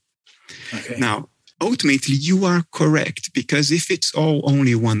mental. Okay. Now, ultimately, you are correct, because if it's all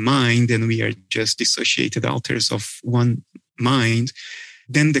only one mind and we are just dissociated alters of one mind,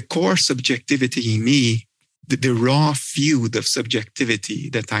 then the core subjectivity in me, the raw field of subjectivity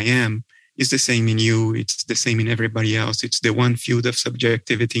that I am, is the same in you. It's the same in everybody else. It's the one field of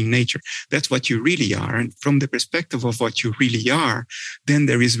subjectivity in nature. That's what you really are. And from the perspective of what you really are, then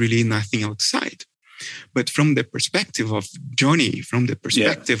there is really nothing outside. But from the perspective of Johnny, from the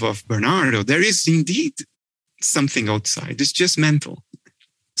perspective of Bernardo, there is indeed something outside. It's just mental.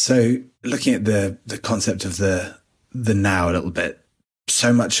 So looking at the concept of the now a little bit,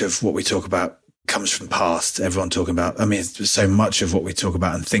 so much of what we talk about comes from past. Everyone talking about, so much of what we talk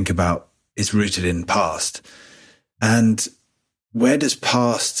about and think about is rooted in past. And where does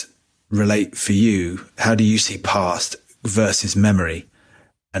past relate for you? How do you see past versus memory?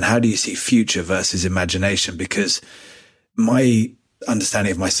 And how do you see future versus imagination? Because my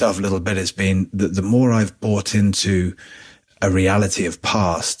understanding of myself a little bit has been that the more I've bought into a reality of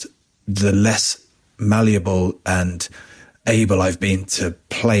past, the less malleable and able I've been to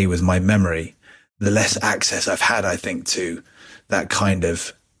play with my memory, the less access I've had, I think, to that kind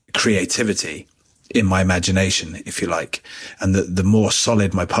of creativity in my imagination, if you like. And the more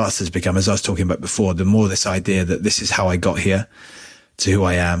solid my past has become, as I was talking about before, the more this idea that this is how I got here to who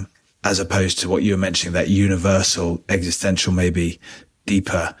I am, as opposed to what you were mentioning, that universal, existential, maybe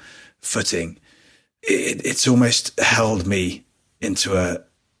deeper footing. It's almost held me into a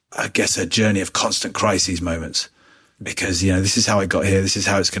journey of constant crises moments. Because, this is how I got here. This is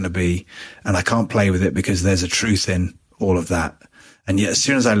how it's going to be. And I can't play with it because there's a truth in all of that. And yet, as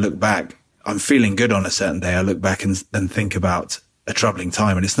soon as I look back, I'm feeling good on a certain day. I look back and think about a troubling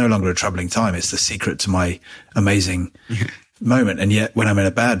time, and it's no longer a troubling time. It's the secret to my amazing moment. And yet, when I'm in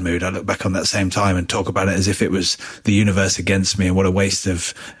a bad mood, I look back on that same time and talk about it as if it was the universe against me and what a waste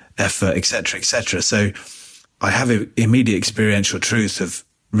of effort, et cetera, et cetera. So I have an immediate experiential truth of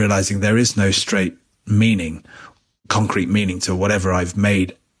realizing there is no straight meaning, concrete meaning to whatever I've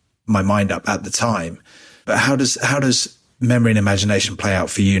made my mind up at the time. But how does memory and imagination play out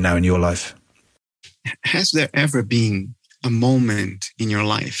for you now in your life? Has there ever been a moment in your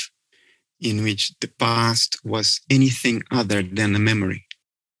life in which the past was anything other than a memory?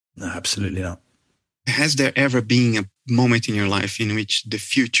 No, absolutely not. Has there ever been a moment in your life in which the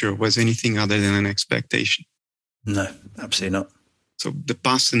future was anything other than an expectation? No, absolutely not. So the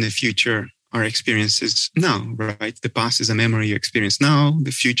past and the future are experiences now, right? The past is a memory you experience now.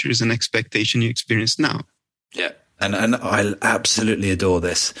 The future is an expectation you experience now. Yeah. And I absolutely adore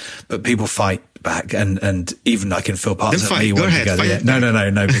this, but people fight back, and even I can feel parts of me want to go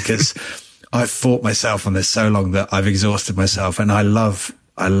there. No, because I've fought myself on this so long that I've exhausted myself, and I love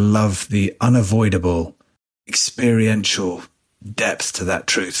the unavoidable experiential depth to that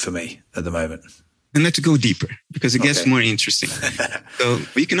truth for me at the moment. And let's go deeper, because it gets more interesting. So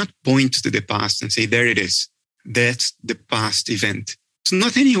we cannot point to the past and say, there it is. That's the past event. It's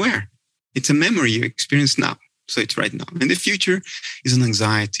not anywhere. It's a memory you experience now. So it's right now. And the future is an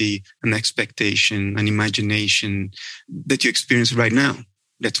anxiety, an expectation, an imagination that you experience right now.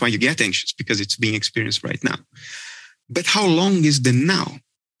 That's why you get anxious, because it's being experienced right now. But how long is the now?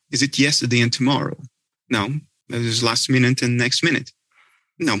 Is it yesterday and tomorrow? No, there is last minute and next minute.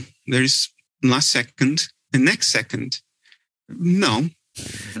 No, there is last second and next second. No.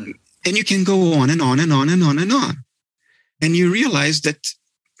 And you can go on and on and on and on and on. And you realize that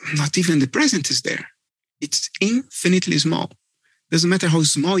not even the present is there. It's infinitely small. Doesn't matter how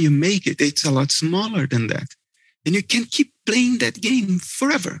small you make it, it's a lot smaller than that. And you can keep playing that game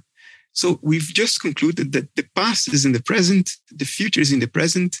forever. So we've just concluded that the past is in the present, the future is in the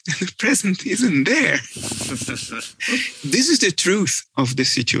present, and the present isn't there. This is the truth of the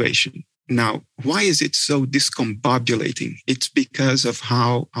situation. Now, why is it so discombobulating? It's because of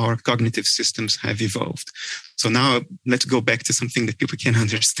how our cognitive systems have evolved. So now let's go back to something that people can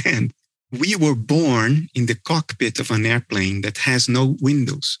understand. We were born in the cockpit of an airplane that has no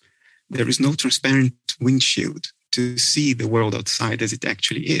windows. There is no transparent windshield to see the world outside as it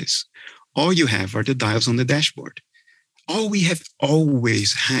actually is. All you have are the dials on the dashboard. All we have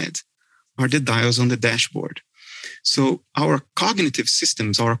always had are the dials on the dashboard. So our cognitive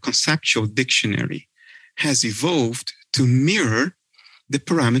systems, our conceptual dictionary, has evolved to mirror the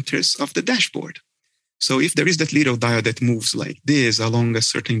parameters of the dashboard. So if there is that little dial that moves like this along a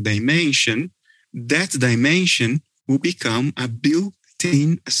certain dimension, that dimension will become a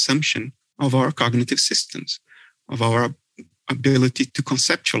built-in assumption of our cognitive systems, of our ability to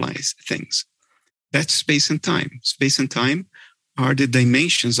conceptualize things. That's space and time. Space and time are the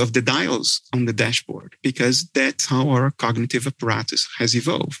dimensions of the dials on the dashboard, because that's how our cognitive apparatus has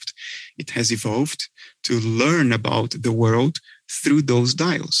evolved. It has evolved to learn about the world through those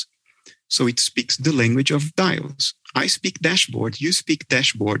dials. So it speaks the language of dials. I speak dashboard, you speak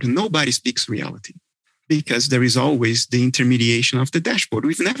dashboard, nobody speaks reality, because there is always the intermediation of the dashboard.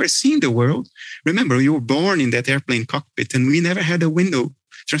 We've never seen the world. Remember, you were born in that airplane cockpit and we never had a window,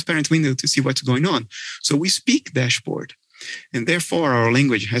 transparent window to see what's going on. So we speak dashboard. And therefore, our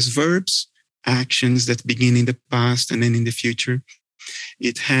language has verbs, actions that begin in the past and then in the future.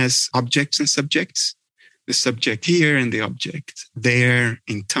 It has objects and subjects, the subject here and the object there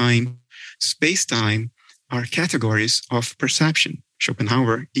in time. Space-time are categories of perception.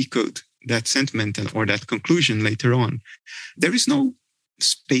 Schopenhauer echoed that sentiment or that conclusion later on. There is no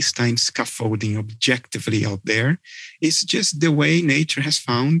space-time scaffolding objectively out there. It's just the way nature has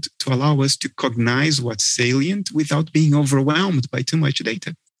found to allow us to cognize what's salient without being overwhelmed by too much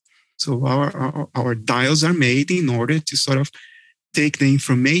data. So our dials are made in order to sort of take the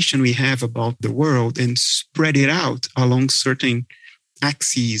information we have about the world and spread it out along certain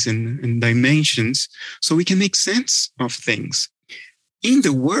axes and dimensions so we can make sense of things. In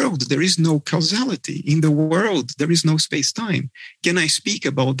the world, there is no causality. In the world, there is no space-time. Can I speak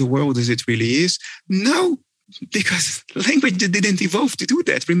about the world as it really is? No, because language didn't evolve to do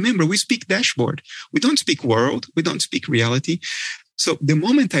that. Remember, we speak dashboard. We don't speak world. We don't speak reality. So the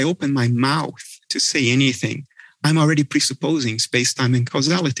moment I open my mouth to say anything, I'm already presupposing space-time and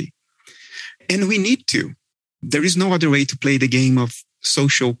causality. And we need to. There is no other way to play the game of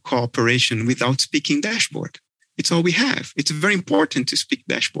social cooperation without speaking dashboard. It's all we have. It's very important to speak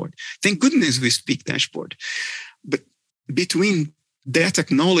dashboard. Thank goodness we speak dashboard. But between that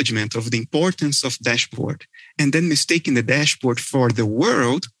acknowledgement of the importance of dashboard and then mistaking the dashboard for the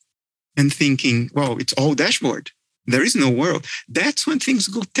world and thinking, well, it's all dashboard. There is no world. That's when things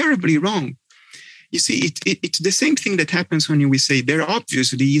go terribly wrong. You see, it's the same thing that happens when we say there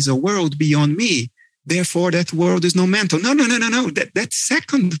obviously is a world beyond me. Therefore, that world is no mental. No. That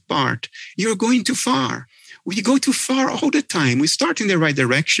second part, you're going too far. We go too far all the time. We start in the right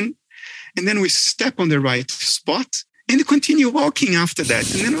direction, and then we step on the right spot, and continue walking after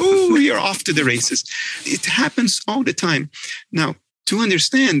that. And then, you're off to the races. It happens all the time. Now, to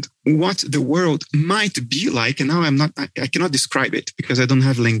understand what the world might be like. And now I cannot describe it because I don't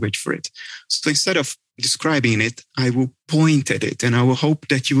have language for it. So instead of describing it, I will point at it, and I will hope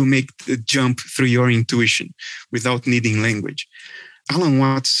that you will make the jump through your intuition without needing language. Alan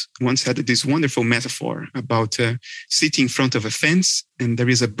Watts once had this wonderful metaphor about sitting in front of a fence, and there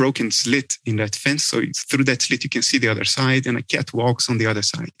is a broken slit in that fence. So through that slit, you can see the other side, and a cat walks on the other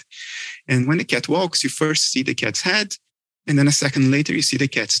side. And when the cat walks, you first see the cat's head, and then a second later, you see the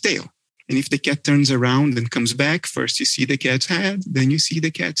cat's tail. And if the cat turns around and comes back, first you see the cat's head, then you see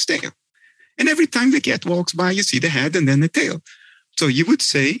the cat's tail. And every time the cat walks by, you see the head and then the tail. So you would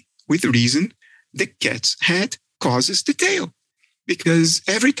say, with reason, the cat's head causes the tail. Because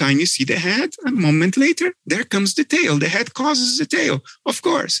every time you see the head, a moment later, there comes the tail. The head causes the tail. Of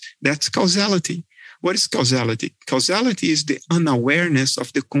course, that's causality. What is causality? Causality is the unawareness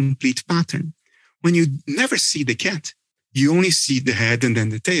of the complete pattern. When you never see the cat, you only see the head and then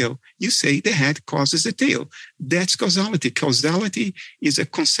the tail. You say the head causes the tail. That's causality. Causality is a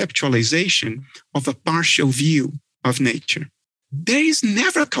conceptualization of a partial view of nature. There is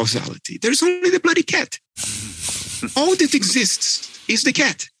never causality. There's only the bloody cat. All that exists is the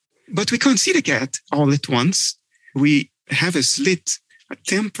cat. But we can't see the cat all at once. We have a slit, a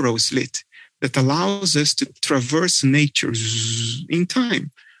temporal slit, that allows us to traverse nature in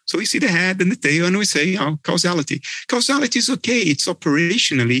time. So we see the head and the tail, and we say, oh, causality. Causality is okay. It's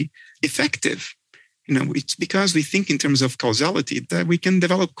operationally effective. It's because we think in terms of causality that we can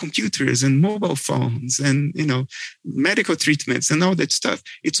develop computers and mobile phones and, medical treatments and all that stuff.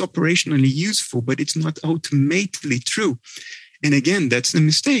 It's operationally useful, but it's not ultimately true. And again, that's the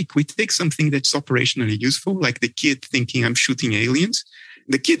mistake. We take something that's operationally useful, like the kid thinking I'm shooting aliens.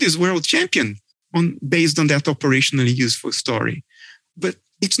 The kid is world champion based on that operationally useful story. But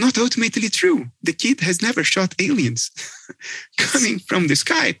it's not ultimately true. The kid has never shot aliens coming from the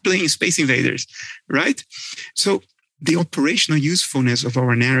sky, playing Space Invaders, right? So the operational usefulness of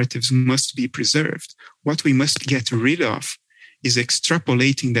our narratives must be preserved. What we must get rid of is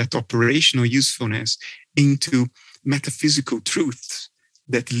extrapolating that operational usefulness into metaphysical truths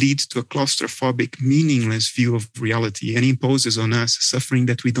that lead to a claustrophobic, meaningless view of reality and imposes on us suffering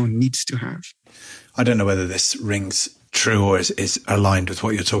that we don't need to have. I don't know whether this rings true or is aligned with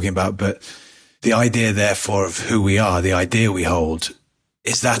what you're talking about, but the idea, therefore, of who we are, the idea we hold,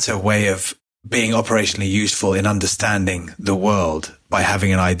 is that a way of being operationally useful in understanding the world by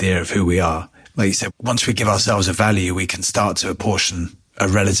having an idea of who we are? Like you said, once we give ourselves a value, we can start to apportion a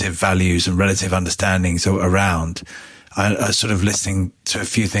relative values and relative understandings around. I was sort of listening to a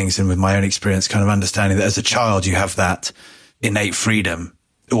few things and with my own experience, kind of understanding that as a child, you have that innate freedom,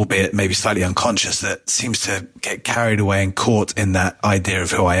 albeit maybe slightly unconscious, that seems to get carried away and caught in that idea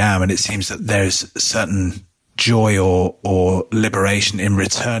of who I am. And it seems that there's certain joy or liberation in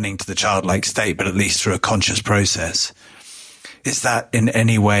returning to the childlike state, but at least through a conscious process. Is that in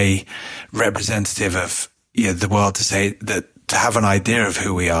any way representative of the world, to say that to have an idea of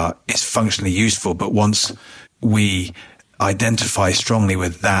who we are is functionally useful, but once we identify strongly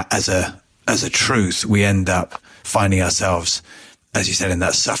with that as a truth, we end up finding ourselves, as you said, in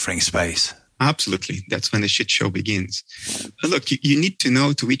that suffering space? Absolutely. That's when the shit show begins. Look, you need to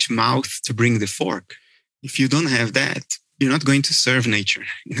know to which mouth to bring the fork. If you don't have that, you're not going to serve nature.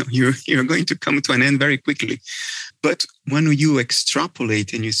 You're going to come to an end very quickly. But when you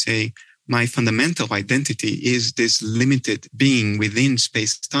extrapolate and you say, my fundamental identity is this limited being within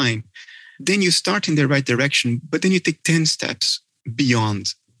space-time, then you start in the right direction, but then you take 10 steps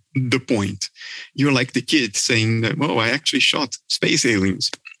beyond the point. You're like the kid saying that, I actually shot space aliens.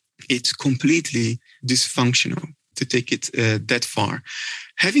 It's completely dysfunctional to take it that far.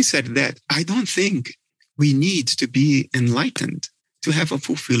 Having said that, I don't think we need to be enlightened to have a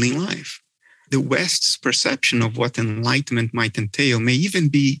fulfilling life. The West's perception of what enlightenment might entail may even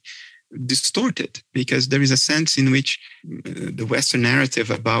be distorted, because there is a sense in which the Western narrative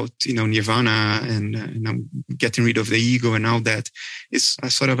about nirvana and getting rid of the ego and all that is a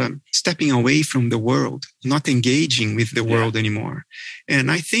sort of a stepping away from the world, not engaging with the world anymore. And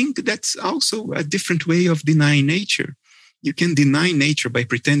I think that's also a different way of denying nature. You can deny nature by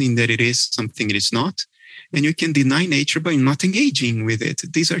pretending that it is something it is not, and you can deny nature by not engaging with it.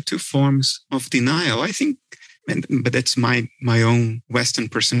 These are two forms of denial, I think. But that's my own Western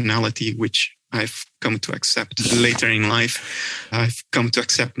personality, which I've come to accept later in life. I've come to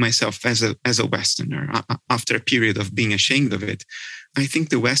accept myself as a Westerner after a period of being ashamed of it. I think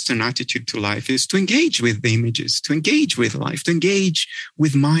the Western attitude to life is to engage with the images, to engage with life, to engage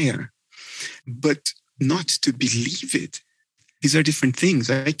with Maya, but not to believe it. These are different things.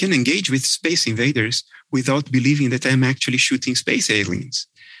 I can engage with space invaders without believing that I'm actually shooting space aliens.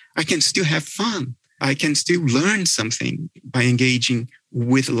 I can still have fun. I can still learn something by engaging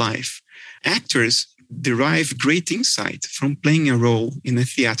with life. Actors derive great insight from playing a role in a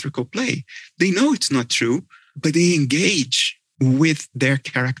theatrical play. They know it's not true, but they engage with their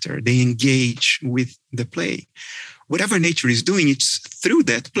character. They engage with the play. Whatever nature is doing, it's through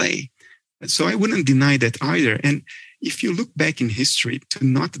that play. So I wouldn't deny that either. And if you look back in history to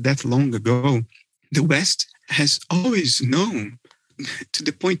not that long ago, the West has always known, to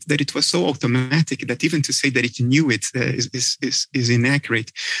the point that it was so automatic that even to say that it knew it is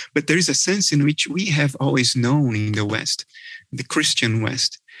inaccurate. But there is a sense in which we have always known in the West, the Christian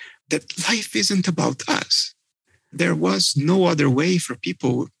West, that life isn't about us. There was no other way for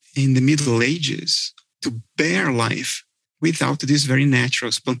people in the Middle Ages to bear life without this very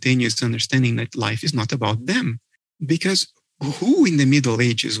natural, spontaneous understanding that life is not about them. Because who in the Middle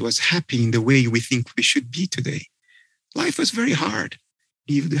Ages was happy in the way we think we should be today? Life was very hard.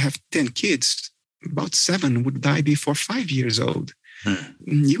 You would have 10 kids, about 7 would die before 5 years old.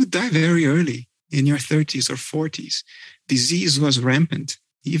 You would die very early, in your 30s or 40s. Disease was rampant.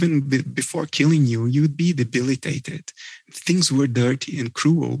 Even before killing you, you'd be debilitated. Things were dirty and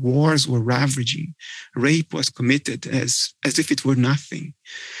cruel. Wars were ravaging. Rape was committed as if it were nothing.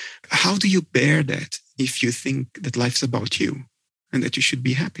 How do you bear that if you think that life's about you and that you should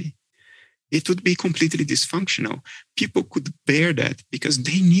be happy? It would be completely dysfunctional. People could bear that because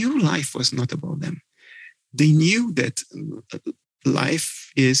they knew life was not about them. They knew that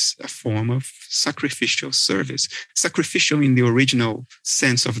life is a form of sacrificial service. Sacrificial in the original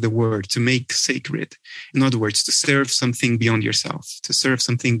sense of the word, to make sacred. In other words, to serve something beyond yourself, to serve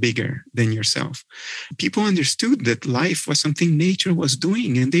something bigger than yourself. People understood that life was something nature was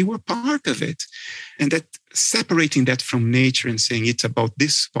doing and they were part of it. And that separating that from nature and saying it's about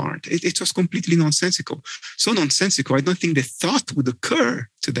this part, it was completely nonsensical. So nonsensical, I don't think the thought would occur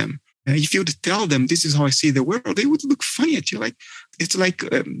to them. If you would tell them, this is how I see the world, they would look funny at you. It's like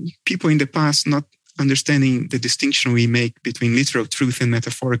people in the past not understanding the distinction we make between literal truth and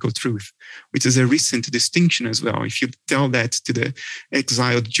metaphorical truth, which is a recent distinction as well. If you tell that to the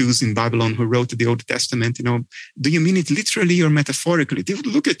exiled Jews in Babylon who wrote the Old Testament, do you mean it literally or metaphorically? They would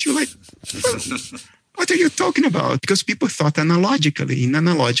look at you like, what are you talking about? Because people thought analogically. In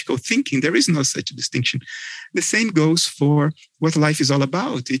analogical thinking, there is no such distinction. The same goes for what life is all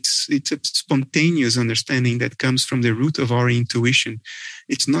about. It's a spontaneous understanding that comes from the root of our intuition.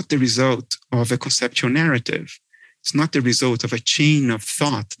 It's not the result of a conceptual narrative. It's not the result of a chain of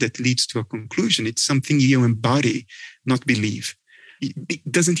thought that leads to a conclusion. It's something you embody, not believe.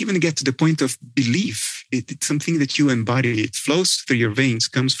 It doesn't even get to the point of belief. It's something that you embody. It flows through your veins,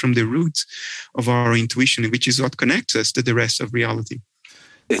 comes from the roots of our intuition, which is what connects us to the rest of reality.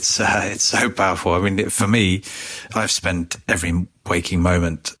 It's so powerful. I mean, for me, I've spent every waking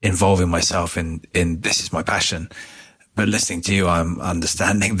moment involving myself in this is my passion. But listening to you, I'm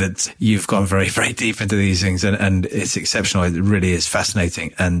understanding that you've gone very, very deep into these things and it's exceptional. It really is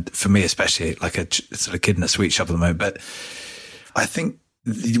fascinating. And for me, especially like a sort of kid in a sweet shop at the moment. But I think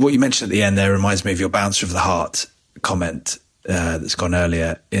what you mentioned at the end there reminds me of your bouncer of the heart comment that's gone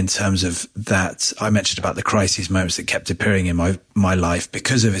earlier, in terms of that I mentioned about the crisis moments that kept appearing in my life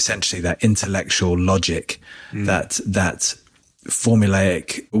because of essentially that intellectual logic, that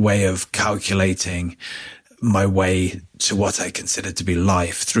formulaic way of calculating my way to what I consider to be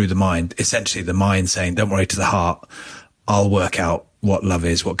life through the mind. Essentially the mind saying, don't worry, to the heart, I'll work out what love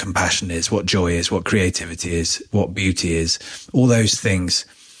is, what compassion is, what joy is, what creativity is, what beauty is, all those things.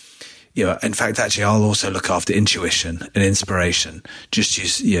 In fact, actually, I'll also look after intuition and inspiration. Just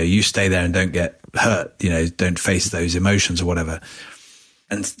you stay there and don't get hurt, don't face those emotions or whatever.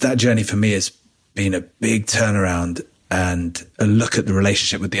 And that journey for me has been a big turnaround and a look at the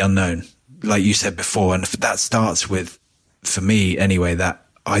relationship with the unknown, like you said before. And that starts with, for me anyway, that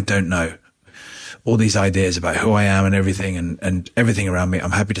I don't know. All these ideas about who I am and everything and everything around me, I'm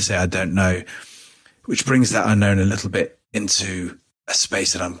happy to say I don't know, which brings that unknown a little bit into a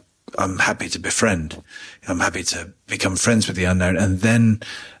space that I'm happy to befriend. I'm happy to become friends with the unknown. And then,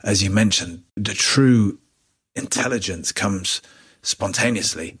 as you mentioned, the true intelligence comes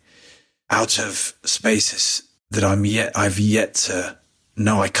spontaneously out of spaces that I've yet to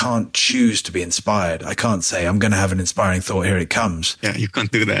know. I can't choose to be inspired. I can't say, I'm going to have an inspiring thought, here it comes. Yeah, you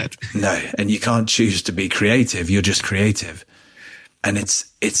can't do that. No, and you can't choose to be creative. You're just creative. And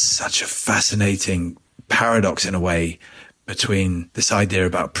it's such a fascinating paradox in a way between this idea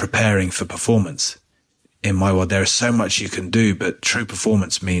about preparing for performance. In my world, there is so much you can do, but true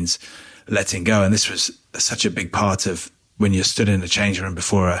performance means letting go. And this was such a big part of when you're stood in a change room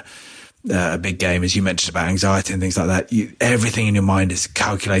before a big game, as you mentioned about anxiety and things like that, everything in your mind is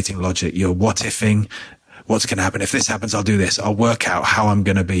calculating logic. You're what-ifing. What's going to happen? If this happens, I'll do this. I'll work out how I'm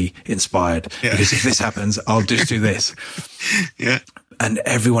going to be inspired. Yeah. Because if this happens, I'll just do this. Yeah. And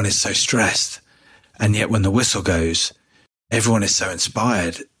everyone is so stressed. And yet when the whistle goes, everyone is so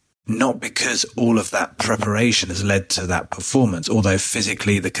inspired, not because all of that preparation has led to that performance, although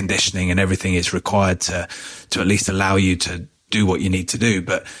physically the conditioning and everything is required to at least allow you to do what you need to do.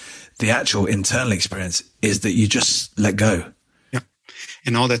 But the actual internal experience is that you just let go. Yeah.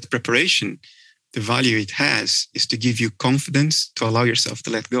 And all that preparation, the value it has is to give you confidence to allow yourself to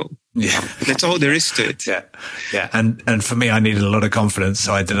let go. Yeah. That's all there is to it. Yeah. Yeah. And for me, I needed a lot of confidence.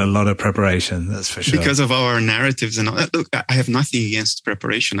 So I did a lot of preparation. That's for sure. Because of our narratives and all. Look, I have nothing against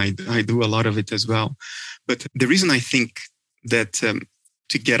preparation. I do a lot of it as well. But the reason I think that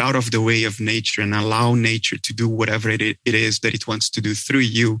to get out of the way of nature and allow nature to do whatever it is that it wants to do through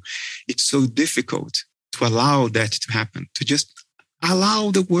you, it's so difficult to allow that to happen, to just allow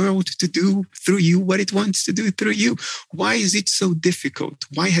the world to do through you what it wants to do through you. Why is it so difficult?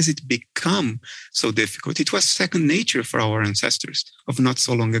 Why has it become so difficult? It was second nature for our ancestors of not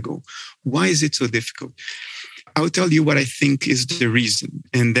so long ago. Why is it so difficult? I'll tell you what I think is the reason.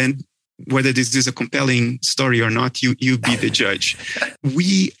 And then whether this is a compelling story or not, you be the judge.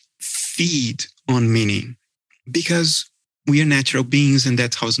 We feed on meaning because we are natural beings, and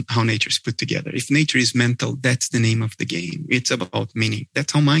that's how nature is put together. If nature is mental, that's the name of the game. It's about meaning.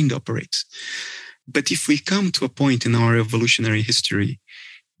 That's how mind operates. But if we come to a point in our evolutionary history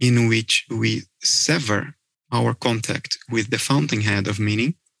in which we sever our contact with the fountainhead of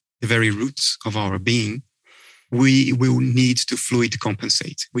meaning, the very roots of our being, we will need to fluid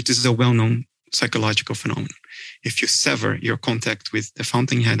compensate, which is a well-known psychological phenomenon. If you sever your contact with the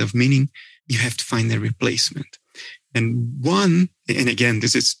fountainhead of meaning, you have to find a replacement. And again,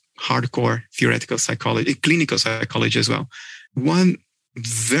 this is hardcore theoretical psychology, clinical psychology as well. One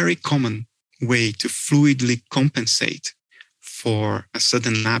very common way to fluidly compensate for a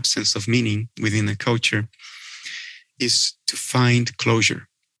sudden absence of meaning within a culture is to find closure.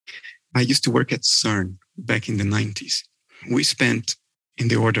 I used to work at CERN back in the 90s. We spent in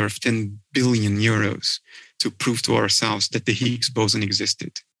the order of 10 billion euros to prove to ourselves that the Higgs boson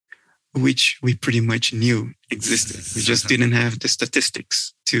existed, which we pretty much knew existed. We just didn't have the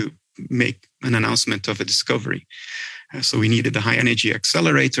statistics to make an announcement of a discovery. So we needed the high energy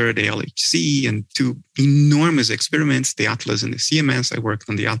accelerator, the LHC, and two enormous experiments, the Atlas and the CMS. I worked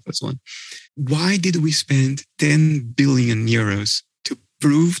on the Atlas one. Why did we spend 10 billion euros to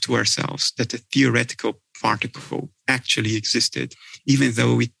prove to ourselves that a theoretical particle actually existed, even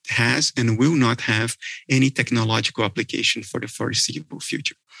though it has and will not have any technological application for the foreseeable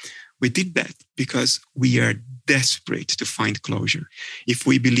future? We did that because we are desperate to find closure. If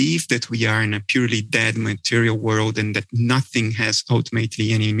we believe that we are in a purely dead material world and that nothing has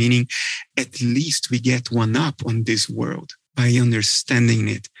ultimately any meaning, at least we get one up on this world by understanding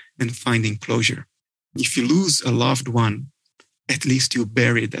it and finding closure. If you lose a loved one, at least you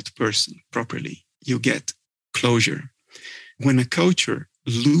bury that person properly. You get closure. When a culture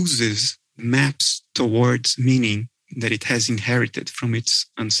loses maps towards meaning that it has inherited from its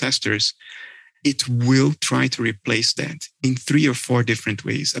ancestors, it will try to replace that in 3 or 4 different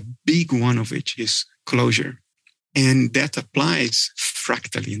ways, a big one of which is closure. And that applies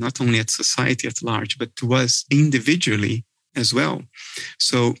fractally, not only at society at large, but to us individually as well.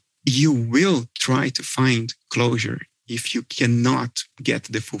 So you will try to find closure. If you cannot get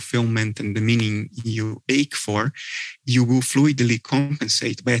the fulfillment and the meaning you ache for, you will fluidly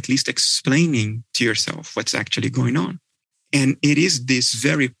compensate by at least explaining to yourself what's actually going on. And it is this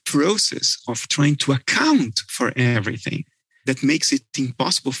very process of trying to account for everything that makes it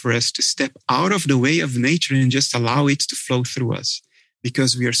impossible for us to step out of the way of nature and just allow it to flow through us.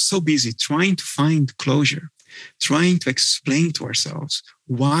 Because we are so busy trying to find closure, trying to explain to ourselves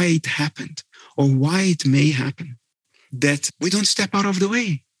why it happened or why it may happen, that we don't step out of the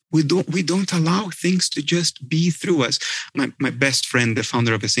way. We don't allow things to just be through us. My best friend, the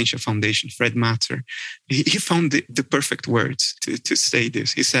founder of Essential Foundation, Fred Matter, he found the perfect words to say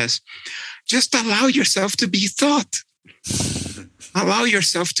this. He says, just allow yourself to be thought. Allow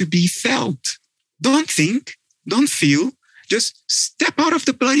yourself to be felt. Don't think, don't feel, just step out of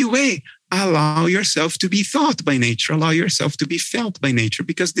the bloody way. Allow yourself to be thought by nature. Allow yourself to be felt by nature,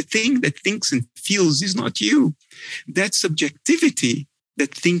 because the thing that thinks and feels is not you. That subjectivity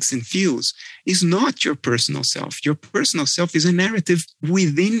that thinks and feels is not your personal self. Your personal self is a narrative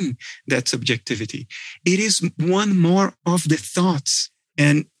within that subjectivity. It is one more of the thoughts.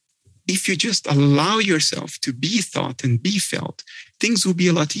 And if you just allow yourself to be thought and be felt, things will be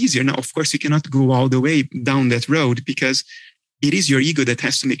a lot easier. Now, of course, you cannot go all the way down that road because it is your ego that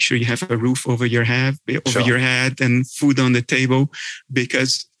has to make sure you have a roof over your head, and food on the table,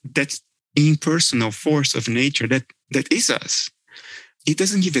 because that's impersonal force of nature that is us. It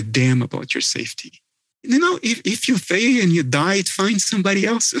doesn't give a damn about your safety. If you fail and you die, find somebody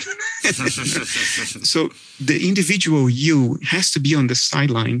else. So the individual you has to be on the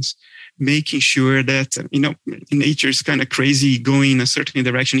sidelines, making sure that, nature is kind of crazy going in a certain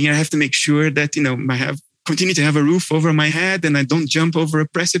direction. Here, I have to make sure that, I continue to have a roof over my head and I don't jump over a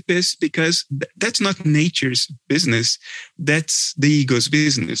precipice, because that's not nature's business. That's the ego's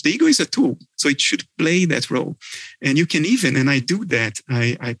business. The ego is a tool, so it should play that role. And you can even, and I do that,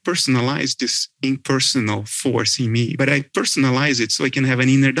 I personalize this impersonal force in me, but I personalize it so I can have an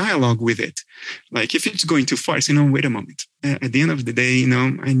inner dialogue with it. Like if it's going too far, I say, no, wait a moment. At the end of the day,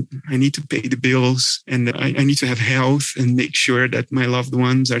 I need to pay the bills and I need to have health and make sure that my loved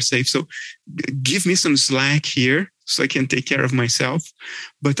ones are safe. So give me some slack here so I can take care of myself.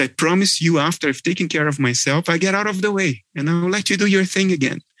 But I promise you, after I've taken care of myself, I get out of the way and I'll let you do your thing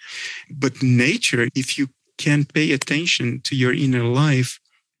again. But nature, if you can pay attention to your inner life,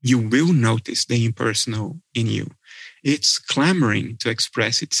 you will notice the impersonal in you. It's clamoring to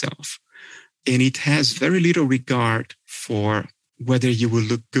express itself. And it has very little regard for whether you will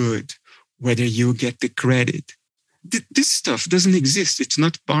look good, whether you get the credit. This stuff doesn't exist. It's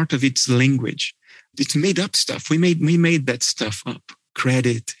not part of its language. It's made up stuff. We made that stuff up.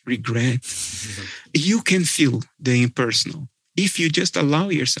 Credit, regret. You can feel the impersonal if you just allow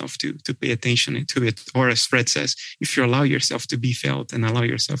yourself to pay attention to it. Or as Fred says, if you allow yourself to be felt and allow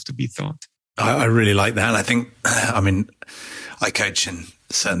yourself to be thought. I really like that. And I think, I coach in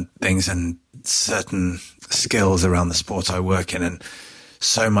certain things and certain skills around the sport I work in. And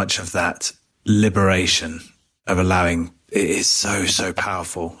so much of that liberation of allowing it is so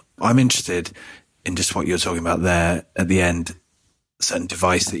powerful. I'm interested in just what you're talking about there at the end, certain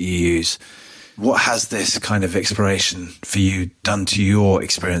device that you use. What has this kind of exploration for you done to your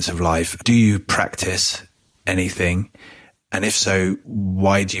experience of life? Do you practice anything? And if so,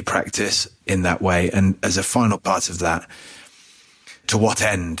 why do you practice in that way? And as a final part of that, to what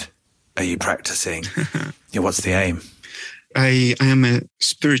end are you practicing? What's the aim? I am a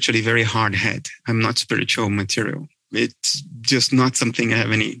spiritually very hard head. I'm not spiritual material. It's just not something I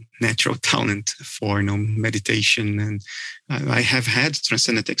have any natural talent for, meditation. And I have had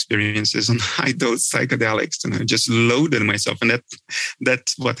transcendent experiences on high dose psychedelics, and I just loaded myself. And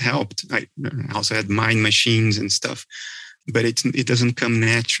that's what helped. I also had mind machines and stuff, but it doesn't come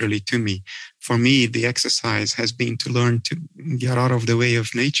naturally to me. For me, the exercise has been to learn to get out of the way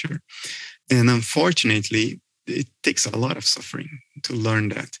of nature. And unfortunately, it takes a lot of suffering to learn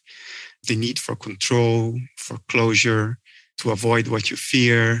that. The need for control, for closure, to avoid what you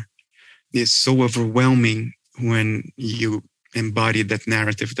fear is so overwhelming when you embody that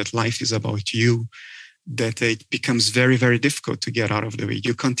narrative that life is about you, that it becomes very, very difficult to get out of the way.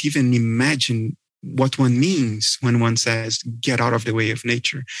 You can't even imagine what one means when one says, get out of the way of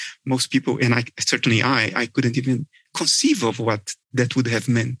nature. Most people, and I couldn't even conceive of what that would have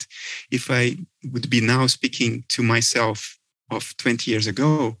meant. If I would be now speaking to myself of 20 years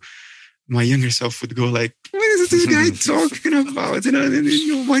ago, my younger self would go like, what is this guy talking about?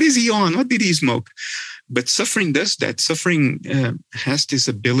 What is he on? What did he smoke? But suffering does that. Suffering has this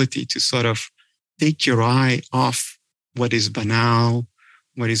ability to sort of take your eye off what is banal,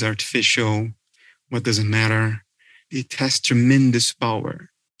 what is artificial, what doesn't matter. It has tremendous power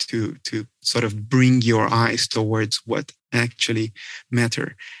to sort of bring your eyes towards what actually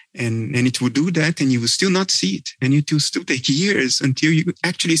matter. And it will do that, and you will still not see it. And it will still take years until you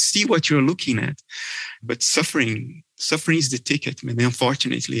actually see what you're looking at. But suffering is the ticket. And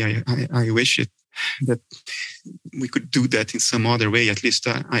unfortunately, I wish that we could do that in some other way. At least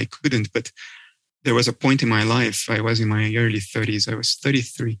I couldn't. But there was a point in my life, I was in my early 30s. I was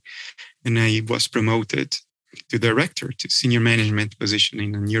 33, and I was promoted to director, to senior management position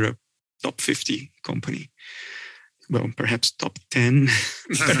in a Europe top 50 company. Well, perhaps top 10,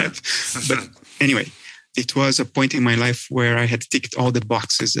 perhaps. But anyway, it was a point in my life where I had ticked all the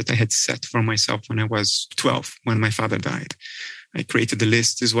boxes that I had set for myself when I was 12, when my father died. I created the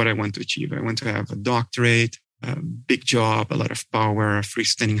list. This is what I want to achieve. I want to have a doctorate, a big job, a lot of power, a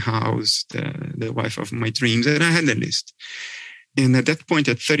freestanding house, the wife of my dreams. And I had the list. And at that point,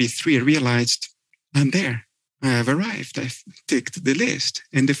 at 33, I realized I'm there. I have arrived. I've ticked the list.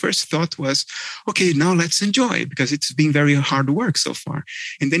 And the first thought was, okay, now let's enjoy, because it's been very hard work so far.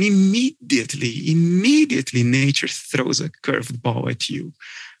 And then immediately nature throws a curved ball at you.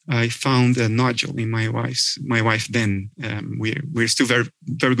 I found a nodule in my wife then. We're still very,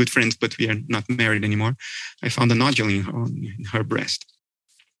 very good friends, but we are not married anymore. I found a nodule in her breast.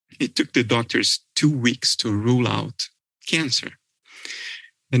 It took the doctors 2 weeks to rule out cancer.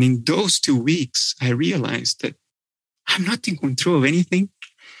 And in those 2 weeks, I realized that I'm not in control of anything.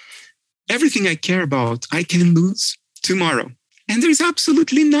 Everything I care about, I can lose tomorrow. And there's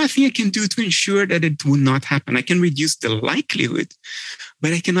absolutely nothing I can do to ensure that it will not happen. I can reduce the likelihood,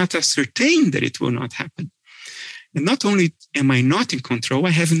 but I cannot ascertain that it will not happen. And not only am I not in control, I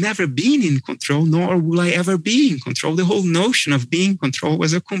have never been in control, nor will I ever be in control. The whole notion of being in control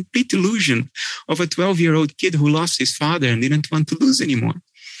was a complete illusion of a 12-year-old kid who lost his father and didn't want to lose anymore.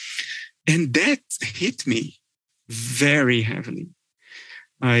 And that hit me very heavily.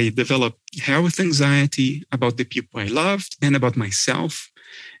 I developed health anxiety about the people I loved and about myself.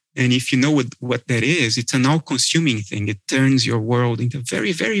 And if you know what that is, it's an all-consuming thing. It turns your world into a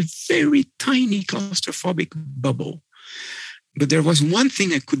very, very, very tiny claustrophobic bubble. But there was one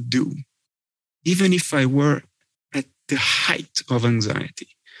thing I could do, even if I were at the height of anxiety.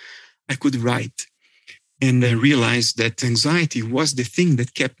 I could write. And I realized that anxiety was the thing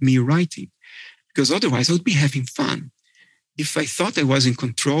that kept me writing, because otherwise I would be having fun. If I thought I was in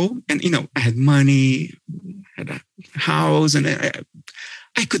control and, I had money, had a house, and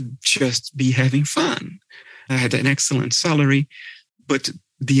I could just be having fun. I had an excellent salary, but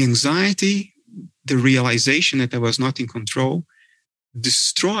the anxiety, the realization that I was not in control,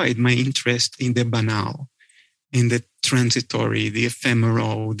 destroyed my interest in the banal, in the transitory, the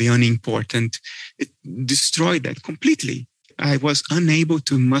ephemeral, the unimportant. It destroyed that completely. I was unable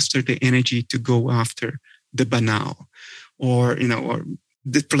to muster the energy to go after the banal, or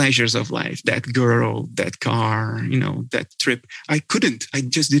the pleasures of life, that girl, that car, that trip. I couldn't. I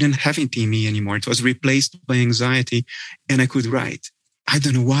just didn't have it in me anymore. It was replaced by anxiety, and I could write. I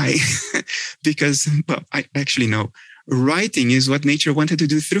don't know why, because, I actually know. Writing is what nature wanted to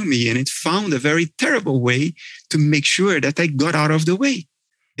do through me, and it found a very terrible way to make sure that I got out of the way.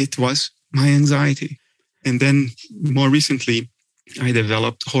 It was my anxiety. And then more recently, I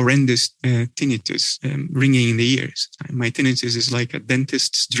developed horrendous tinnitus, ringing in the ears. My tinnitus is like a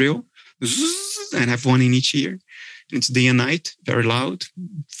dentist's drill, and I have one in each ear. It's day and night, very loud.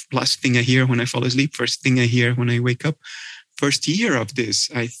 Last thing I hear when I fall asleep, first thing I hear when I wake up. First year of this,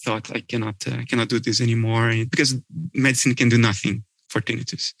 I thought I cannot do this anymore, because medicine can do nothing for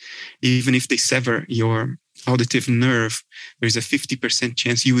tinnitus. Even if they sever your auditive nerve, there's a 50%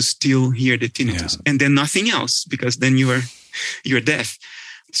 chance you will still hear the tinnitus, and then nothing else, because then you're deaf.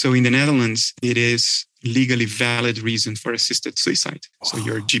 So in the Netherlands, it is legally valid reason for assisted suicide. So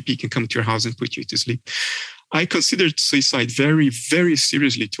your GP can come to your house and put you to sleep. I considered suicide very, very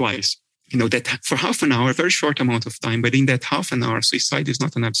seriously twice. That for half an hour, a very short amount of time, but in that half an hour, suicide is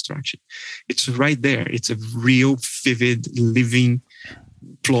not an abstraction. It's right there. It's a real, vivid, living,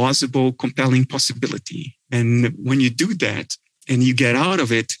 plausible, compelling possibility. And when you do that and you get out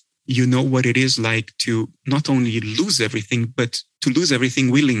of it, you know what it is like to not only lose everything, but to lose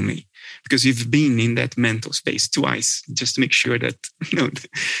everything willingly, because you've been in that mental space twice, just to make sure that,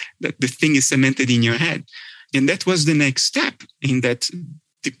 that the thing is cemented in your head. And that was the next step in that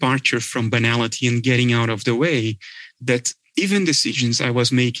departure from banality and getting out of the way, that even decisions I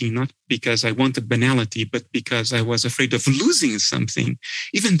was making, not because I wanted banality, but because I was afraid of losing something,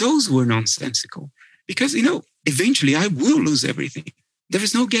 even those were nonsensical. Because, eventually I will lose everything. There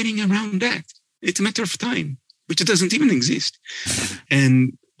is no getting around that. It's a matter of time, which doesn't even exist.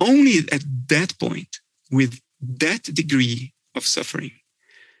 And only at that point, with that degree of suffering,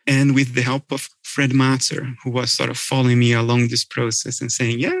 and with the help of Fred Matzer, who was sort of following me along this process and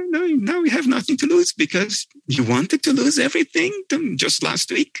saying, now we have nothing to lose, because you wanted to lose everything just last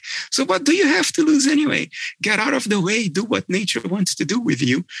week. So what do you have to lose anyway? Get out of the way, do what nature wants to do with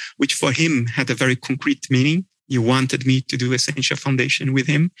you, which for him had a very concrete meaning. He wanted me to do Essential Foundation with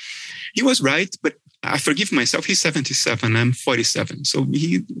him. He was right, but I forgive myself. He's 77, I'm 47. So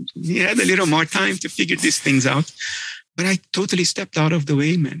he had a little more time to figure these things out. But I totally stepped out of the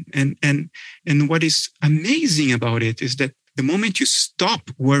way, man. And what is amazing about it is that the moment you stop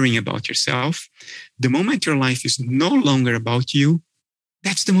worrying about yourself, the moment your life is no longer about you,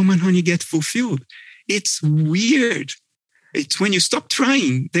 that's the moment when you get fulfilled. It's weird. It's when you stop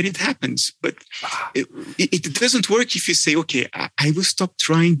trying that it happens. But it doesn't work if you say, okay, I will stop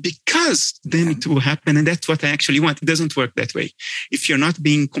trying because then it will happen. And that's what I actually want. It doesn't work that way. If you're not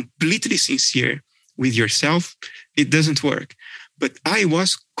being completely sincere with yourself, it doesn't work. But I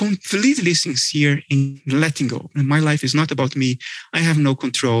was completely sincere in letting go. And my life is not about me. I have no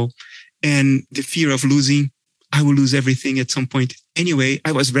control. And the fear of losing, I will lose everything at some point. Anyway,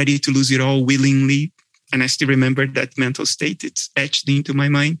 I was ready to lose it all willingly. And I still remember that mental state. It's etched into my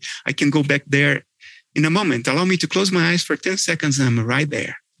mind. I can go back there in a moment. Allow me to close my eyes for 10 seconds and I'm right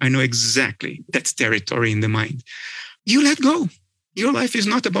there. I know exactly that territory in the mind. You let go. Your life is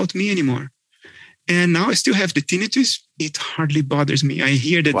not about me anymore. And now I still have the tinnitus. It hardly bothers me. I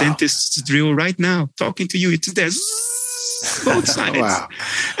hear the dentist's drill right now. Talking to you, it's there. Both sides. Wow.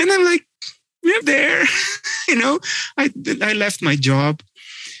 And I'm like, we're there. I left my job.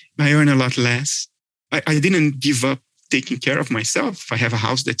 I earn a lot less. I didn't give up taking care of myself. I have a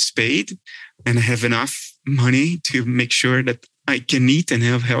house that's paid and I have enough money to make sure that I can eat and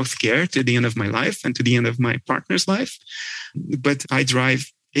have health care to the end of my life and to the end of my partner's life. But I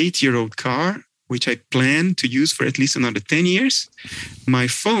drive 8-year-old car, which I plan to use for at least another 10 years. My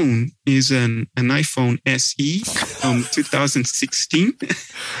phone is an iPhone SE from 2016.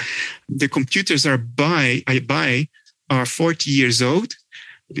 The computers I buy are 40 years old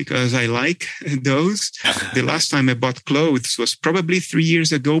because I like those. The last time I bought clothes was probably 3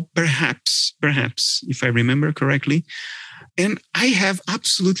 years ago, perhaps, if I remember correctly. And I have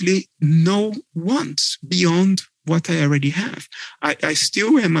absolutely no wants beyond what I already have. I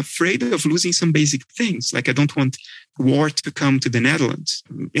still am afraid of losing some basic things. Like I don't want war to come to the Netherlands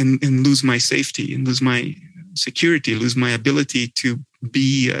and lose my safety and lose my security, lose my ability to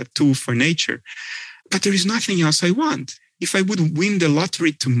be a tool for nature. But there is nothing else I want. If I would win the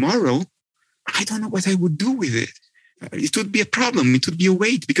lottery tomorrow, I don't know what I would do with it. It would be a problem. It would be a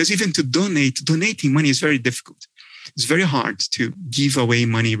weight because even donating money is very difficult. It's very hard to give away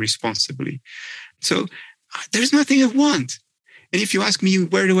money responsibly. So there's nothing I want. And if you ask me,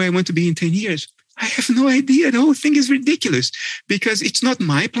 where do I want to be in 10 years? I have no idea. The whole thing is ridiculous because it's not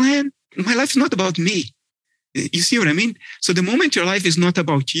my plan. My life is not about me. You see what I mean? So the moment your life is not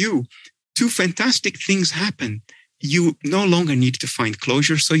about you, two fantastic things happen. You no longer need to find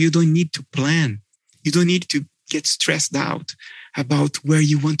closure, so you don't need to plan. You don't need to get stressed out about where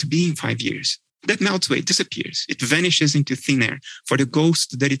you want to be in 5 years. That melts away, disappears. It vanishes into thin air for the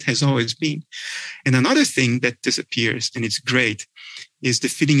ghost that it has always been. And another thing that disappears, and it's great, is the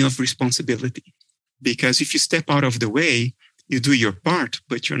feeling of responsibility. Because if you step out of the way, you do your part,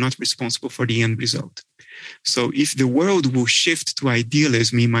 but you're not responsible for the end result. So if the world will shift to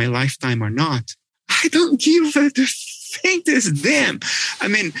idealism in my lifetime or not, I don't give the faintest damn. I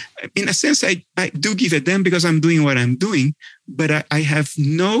mean, in a sense, I do give a damn because I'm doing what I'm doing, but I have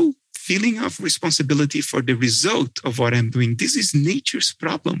no feeling of responsibility for the result of what I'm doing. This is nature's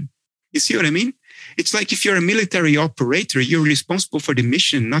problem. You see what I mean? It's like if you're a military operator, you're responsible for the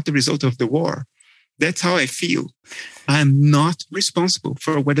mission, not the result of the war. That's how I feel. I'm not responsible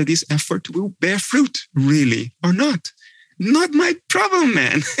for whether this effort will bear fruit, really, or not. Not my problem,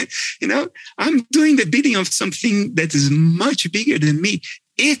 man. I'm doing the bidding of something that is much bigger than me.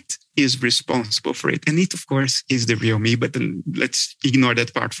 It is responsible for it. And it, of course, is the real me, but let's ignore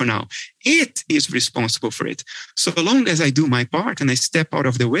that part for now. It is responsible for it. So long as I do my part and I step out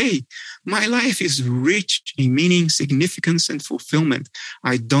of the way, my life is rich in meaning, significance, and fulfillment.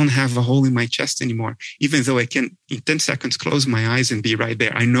 I don't have a hole in my chest anymore, even though I can, in 10 seconds, close my eyes and be right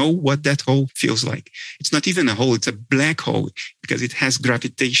there. I know what that hole feels like. It's not even a hole. It's a black hole because it has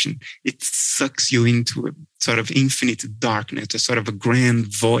gravitation. It sucks you into a sort of infinite darkness, a sort of a grand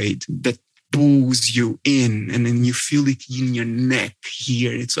void that pulls you in, and then you feel it in your neck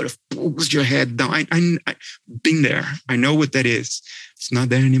here. It sort of pulls your head down. I've been there. I know what that is. It's not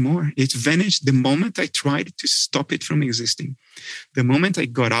there anymore. It vanished the moment I tried to stop it from existing. The moment I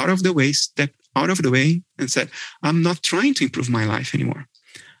got out of the way, stepped out of the way and said, I'm not trying to improve my life anymore.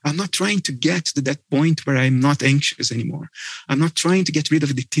 I'm not trying to get to that point where I'm not anxious anymore. I'm not trying to get rid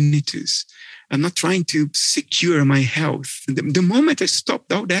of the tinnitus. I'm not trying to secure my health. The moment I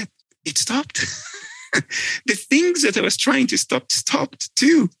stopped all that, it stopped. The things that I was trying to stop stopped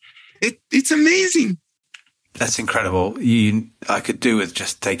too. It's amazing. That's incredible. I could do with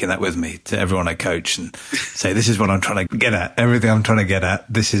just taking that with me to everyone I coach and say, this is what I'm trying to get at. Everything I'm trying to get at.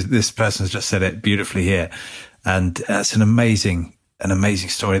 This person's just said it beautifully here. And that's an amazing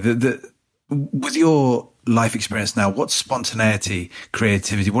story. With your life experience now, what's spontaneity,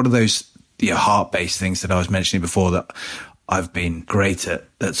 creativity? What are those heart-based things that I was mentioning before that I've been great at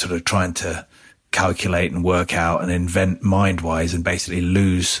sort of trying to calculate and work out and invent mind-wise and basically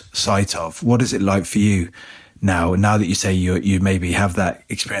lose sight of? What is it like for you now that you say you maybe have that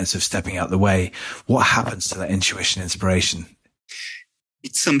experience of stepping out the way? What happens to that intuition, inspiration?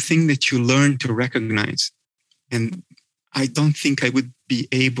 It's something that you learn to recognize. And I don't think I would be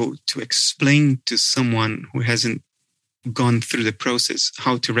able to explain to someone who hasn't gone through the process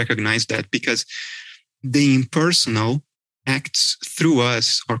how to recognize that, because the impersonal acts through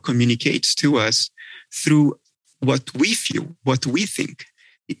us or communicates to us through what we feel, what we think.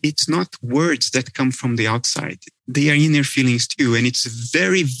 It's not words that come from the outside. They are inner feelings too. And it's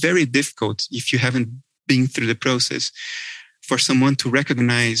very, very difficult, if you haven't been through the process, for someone to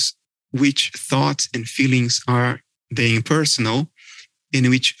recognize which thoughts and feelings are the impersonal and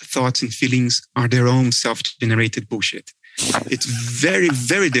which thoughts and feelings are their own self-generated bullshit. It's very,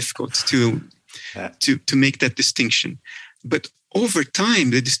 very difficult to make that distinction. But over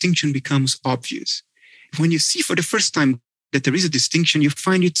time, the distinction becomes obvious. When you see for the first time that there is a distinction, you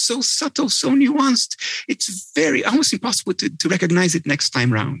find it so subtle, so nuanced. It's very almost impossible to recognize it next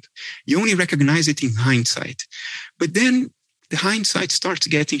time round. You only recognize it in hindsight. But then the hindsight starts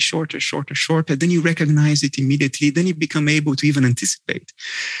getting shorter. Then you recognize it immediately. Then you become able to even anticipate.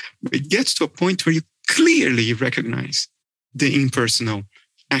 It gets to a point where you clearly recognize the impersonal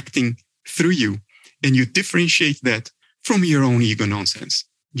acting through you. And you differentiate that from your own ego nonsense,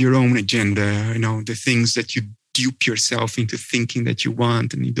 your own agenda, the things that you dupe yourself into thinking that you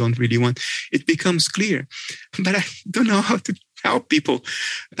want and you don't really want. It becomes clear. But I don't know how to help people.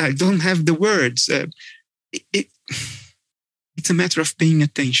 I don't have the words. It's a matter of paying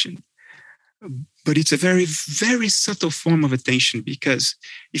attention. But it's a very, very subtle form of attention, because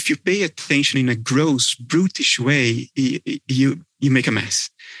if you pay attention in a gross, brutish way, you make a mess.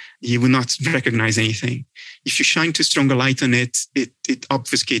 You will not recognize anything. If you shine too strong a light on it, it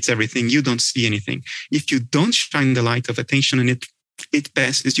obfuscates everything. You don't see anything. If you don't shine the light of attention on it, it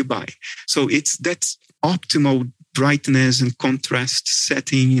passes you by. So it's that optimal brightness and contrast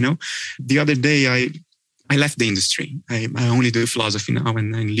setting. The other day, I left the industry. I only do philosophy now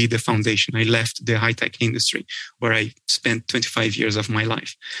and I lead the foundation. I left the high-tech industry where I spent 25 years of my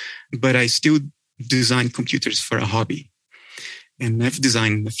life. But I still design computers for a hobby. And I've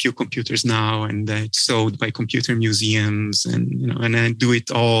designed a few computers now, and it's sold by computer museums, and I do it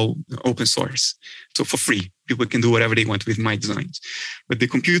all open source. So for free, people can do whatever they want with my designs. But the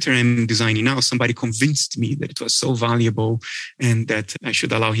computer I'm designing now, somebody convinced me that it was so valuable and that I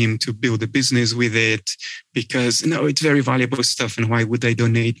should allow him to build a business with it because, it's very valuable stuff. And why would I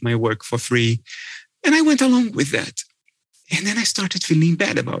donate my work for free? And I went along with that. And then I started feeling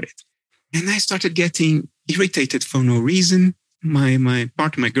bad about it. And I started getting irritated for no reason. My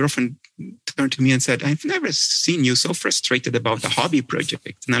partner, my girlfriend, turned to me and said, I've never seen you so frustrated about a hobby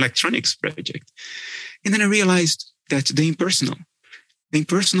project, an electronics project. And then I realized that the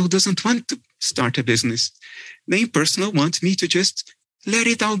impersonal doesn't want to start a business. The impersonal wants me to just let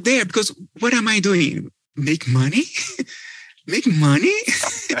it out there, because what am I doing? Make money? Make money?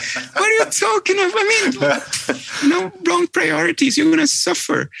 What are you talking about? Wrong priorities. You're going to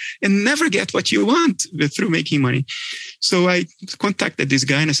suffer and never get what you want through making money. So I contacted this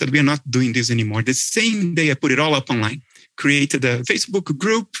guy and I said, we are not doing this anymore. The same day I put it all up online, created a Facebook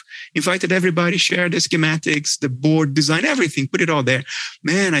group, invited everybody, shared the schematics, the board design, everything, put it all there.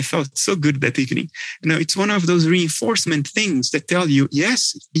 Man, I felt so good that evening. It's one of those reinforcement things that tell you,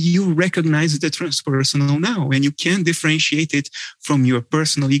 yes, you recognize the transpersonal now, and you can differentiate it from your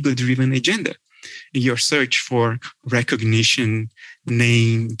personal ego-driven agenda. Your search for recognition,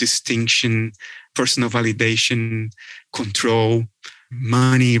 name, distinction, personal validation, control,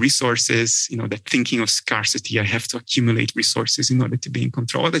 money, resources, that thinking of scarcity, I have to accumulate resources in order to be in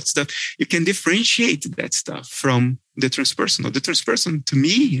control, all that stuff. You can differentiate that stuff from the transpersonal. The transpersonal, to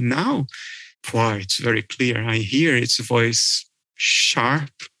me now, it's very clear. I hear its voice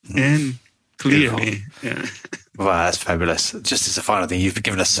sharp and clearly. Yeah. Wow, that's fabulous. Just as a final thing, you've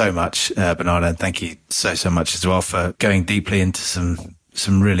given us so much, Bernardo, and thank you so much as well for going deeply into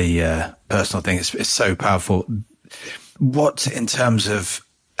some really personal things. It's so powerful. What, in terms of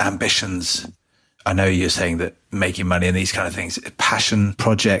ambitions, I know you're saying that making money and these kind of things, passion,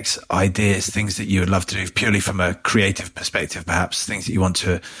 projects, ideas, things that you would love to do purely from a creative perspective, perhaps things that you want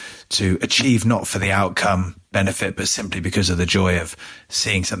to achieve, not for the outcome benefit, but simply because of the joy of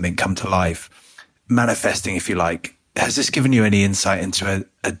seeing something come to life, manifesting, if you like. Has this given you any insight into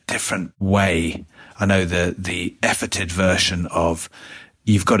a different way? I know the efforted version of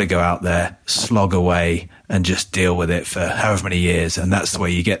you've got to go out there, slog away and just deal with it for however many years. And that's the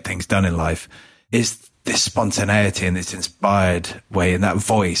way you get things done in life. Is this spontaneity and this inspired way and that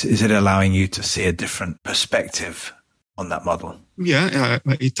voice, is it allowing you to see a different perspective on that model? Yeah,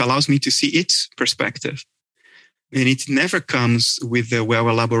 it allows me to see its perspective. And it never comes with a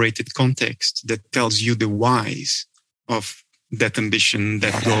well-elaborated context that tells you the whys of that ambition,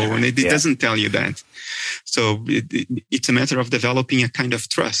 that goal. And it doesn't tell you that. So it's a matter of developing a kind of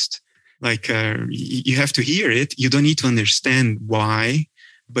trust. Like you have to hear it. You don't need to understand why.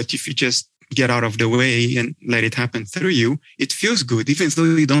 But if you just get out of the way and let it happen through you, it feels good, even though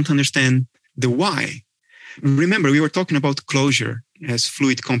you don't understand the why. Remember, we were talking about closure as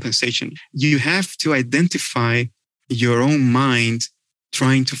fluid compensation. You have to identify your own mind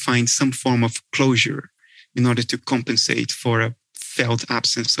trying to find some form of closure in order to compensate for a felt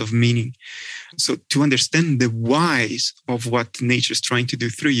absence of meaning. So to understand the whys of what nature is trying to do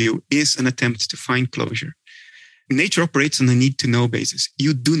through you is an attempt to find closure. Nature operates on a need-to-know basis.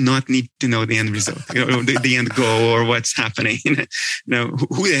 You do not need to know the end result, the end goal or what's happening.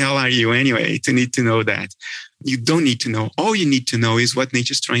 Who the hell are you anyway to need to know that? You don't need to know. All you need to know is what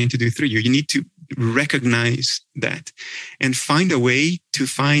nature's trying to do through you. You need to recognize that and find a way to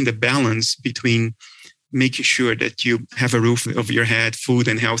find a balance between making sure that you have a roof over your head, food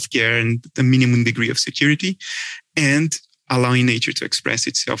and healthcare, and the minimum degree of security, and allowing nature to express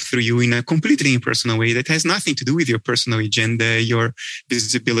itself through you in a completely impersonal way that has nothing to do with your personal agenda, your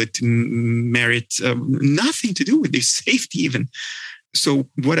visibility, merit, nothing to do with your safety even. So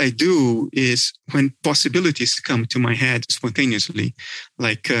what I do is when possibilities come to my head spontaneously,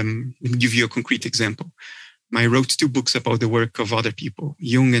 like give you a concrete example. I wrote 2 books about the work of other people,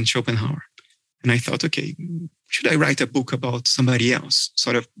 Jung and Schopenhauer. And I thought, okay, should I write a book about somebody else?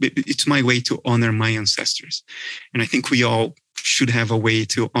 Sort of, it's my way to honor my ancestors. And I think we all should have a way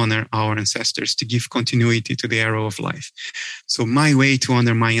to honor our ancestors, to give continuity to the arrow of life. So my way to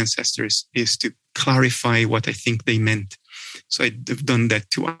honor my ancestors is to clarify what I think they meant. So I've done that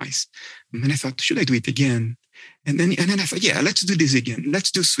twice. And I thought, should I do it again? And then I thought, yeah, let's do this again. Let's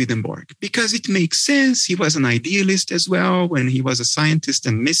do Swedenborg because it makes sense. He was an idealist as well when he was a scientist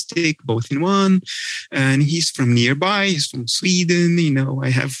and mystic, both in one. And he's from nearby. He's from Sweden. I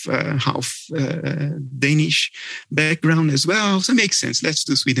have half Danish background as well. So it makes sense. Let's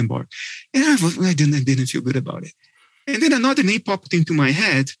do Swedenborg. And I didn't feel good about it. And then another name popped into my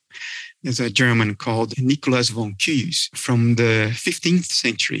head. There's a German called Nicholas von Kues from the 15th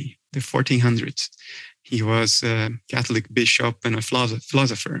century, the 1400s. He was a Catholic bishop and a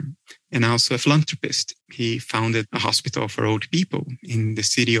philosopher and also a philanthropist. He founded a hospital for old people in the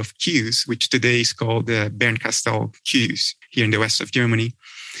city of Kues, which today is called Bernardo Kues, here in the west of Germany.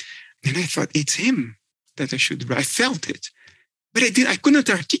 And I thought, it's him that I should write. I felt it. But I couldn't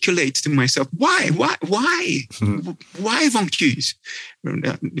articulate to myself, why von Kues?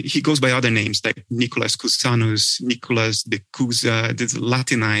 He goes by other names like Nicholas Cusanus, Nicholas de Cusa, the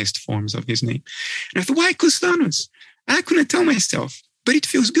Latinized forms of his name. And I thought, why Cusanus? I couldn't tell myself, but it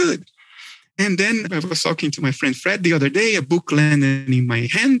feels good. And then I was talking to my friend Fred the other day, a book landed in my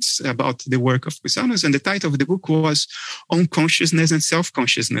hands about the work of Cusanus, and the title of the book was On Consciousness and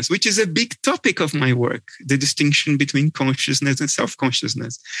Self-Consciousness, which is a big topic of my work, the distinction between consciousness and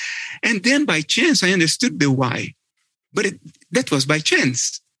self-consciousness. And then by chance, I understood the why, but that was by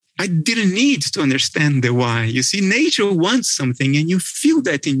chance. I didn't need to understand the why. You see, nature wants something, and you feel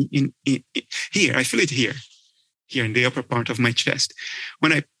that in here. I feel it here in the upper part of my chest.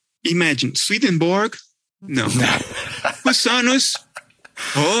 When I imagine Swedenborg, no. Cusanus,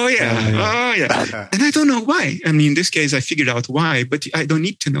 oh yeah. And I don't know why. I mean, in this case, I figured out why, but I don't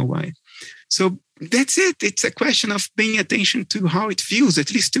need to know why. So that's it. It's a question of paying attention to how it feels,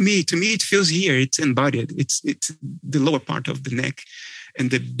 at least to me. To me, it feels here. It's embodied. It's the lower part of the neck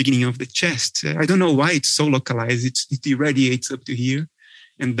and the beginning of the chest. I don't know why it's so localized. It irradiates up to here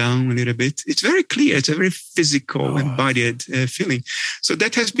and down a little bit. It's very clear. It's a very physical, embodied feeling. So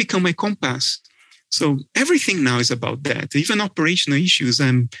that has become my compass. So everything now is about that. Even operational issues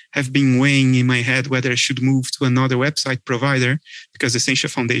have been weighing in my head whether I should move to another website provider because the Essentia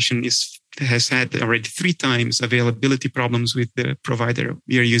Foundation has had already 3 times availability problems with the provider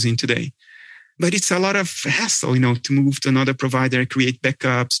we are using today. But it's a lot of hassle, to move to another provider, create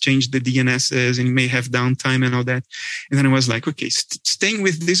backups, change the DNSs, and you may have downtime and all that. And then I was like, okay, staying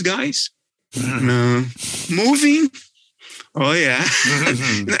with these guys? No. Moving? Oh, yeah.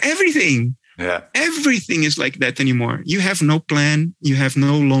 Everything. Yeah. Everything is like that anymore. You have no plan. You have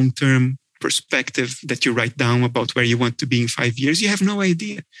no long-term perspective that you write down about where you want to be in 5 years. You have no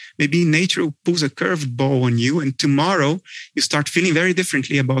idea. Maybe nature pulls a curved ball on you, and tomorrow you start feeling very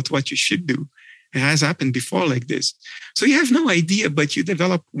differently about what you should do. It has happened before like this. So you have no idea, but you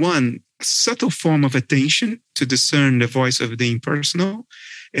develop a subtle form of attention to discern the voice of the impersonal,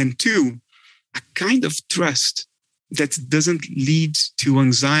 and 2, a kind of trust that doesn't lead to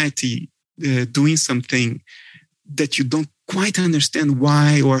anxiety doing something that you don't quite understand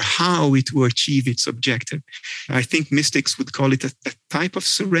why or how it will achieve its objective. I think mystics would call it a type of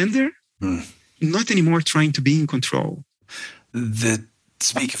surrender, not anymore trying to be in control.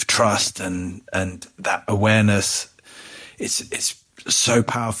 Speak of trust and that awareness, it's so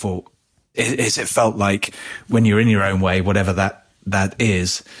powerful. Has it felt like when you're in your own way, whatever that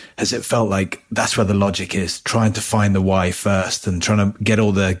is, has it felt like that's where the logic is, trying to find the why first and trying to get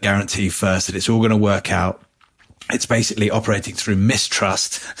all the guarantee first that it's all going to work out? It's basically operating through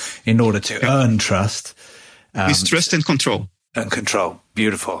mistrust in order to earn trust. Mistrust and control. And control.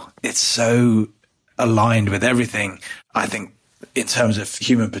 Beautiful. It's so aligned with everything, I think, in terms of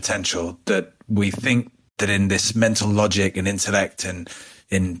human potential, that we think that in this mental logic and intellect and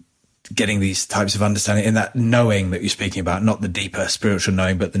in getting these types of understanding, in that knowing that you're speaking about, not the deeper spiritual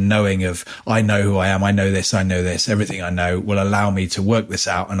knowing, but the knowing of, I know who I am, I know this, everything I know will allow me to work this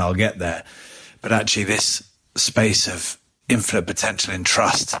out and I'll get there. But actually this space of infinite potential in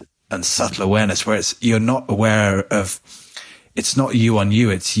trust and subtle awareness, where you're not aware of, it's not you on you,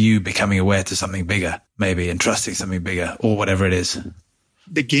 it's you becoming aware to something bigger, maybe, and trusting something bigger or whatever it is.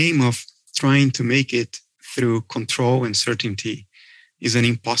 The game of trying to make it through control and certainty is an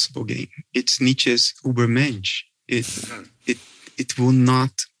impossible game. It's Nietzsche's Übermensch. It will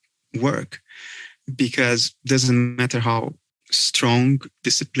not work, because it doesn't matter how strong,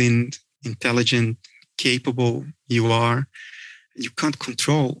 disciplined, intelligent, capable you are, you can't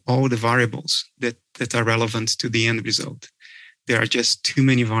control all the variables that are relevant to the end result. There are just too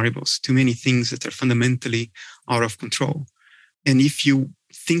many variables, too many things that are fundamentally out of control. And if you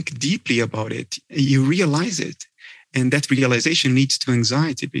think deeply about it, you realize it. And that realization leads to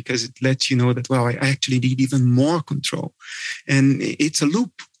anxiety, because it lets you know that, well, I actually need even more control. And it's a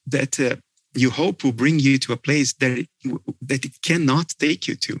loop that you hope will bring you to a place that it cannot take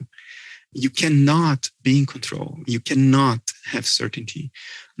you to. You cannot be in control. You cannot have certainty,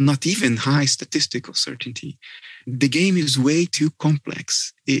 not even high statistical certainty. The game is way too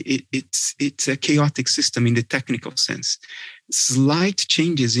complex. It's a chaotic system in the technical sense. Slight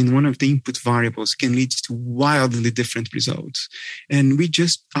changes in one of the input variables can lead to wildly different results. And we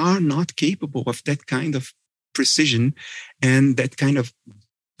just are not capable of that kind of precision and that kind of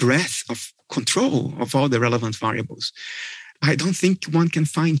breadth of control of all the relevant variables. I don't think one can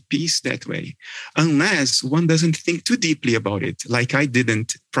find peace that way unless one doesn't think too deeply about it, like I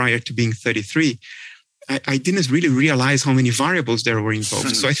didn't prior to being 33. I didn't really realize how many variables there were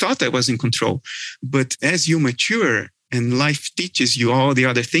involved. So I thought I was in control. But as you mature and life teaches you all the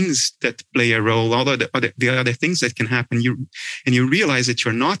other things that play a role, all the other things that can happen, you realize that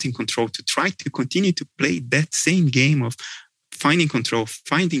you're not in control, to try to continue to play that same game of finding control,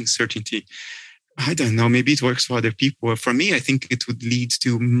 finding certainty. I don't know, maybe it works for other people. For me, I think it would lead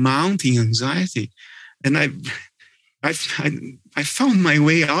to mounting anxiety. And I found my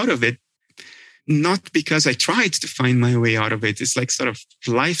way out of it, not because I tried to find my way out of it. It's like sort of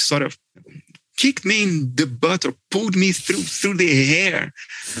life sort of kicked me in the butt or pulled me through the hair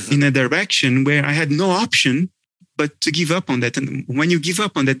in a direction where I had no option but to give up on that. And when you give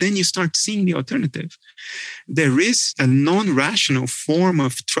up on that, then you start seeing the alternative. There is a non-rational form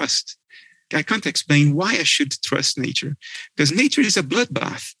of trust. I can't explain why I should trust nature, because nature is a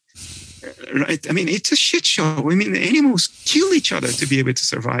bloodbath, right? I mean, it's a shit show. I mean, the animals kill each other to be able to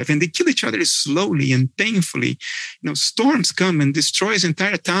survive, and they kill each other slowly and painfully. You know, storms come and destroys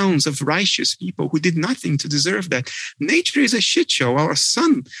entire towns of righteous people who did nothing to deserve that. Nature is a shit show. Our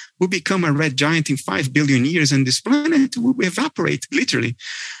sun will become a red giant in 5 billion years, and this planet will evaporate, literally.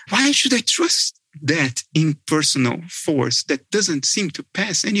 Why should I trust that impersonal force that doesn't seem to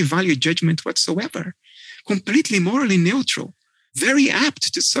pass any value judgment whatsoever, completely morally neutral, very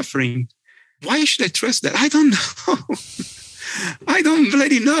apt to suffering? Why should I trust that? I don't know. I don't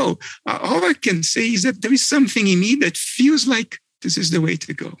bloody know. All I can say is that there is something in me that feels like this is the way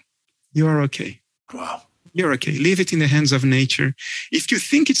to go. You are okay. Wow. You're okay. Leave it in the hands of nature. If you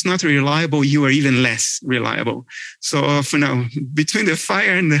think it's not reliable, you are even less reliable. So for now, between the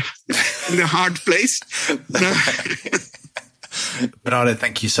fire and the hard place. Bernardo,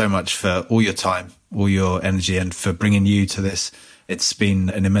 thank you so much for all your time, all your energy, and for bringing you to this. It's been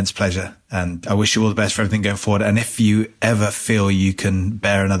an immense pleasure, and I wish you all the best for everything going forward. And if you ever feel you can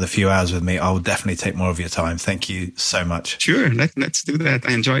bear another few hours with me, I will definitely take more of your time. Thank you so much. Sure, let's do that.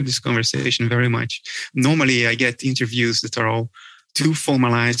 I enjoyed this conversation very much. Normally, I get interviews that are all too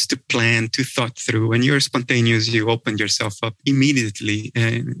formalized, too planned, too thought through. When you're spontaneous, you open yourself up immediately.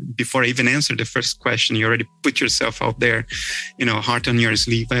 And before I even answer the first question, you already put yourself out there, heart on your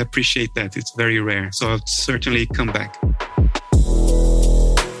sleeve. I appreciate that. It's very rare. So I'll certainly come back.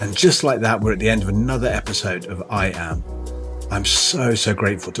 And just like that, we're at the end of another episode of I Am. I'm so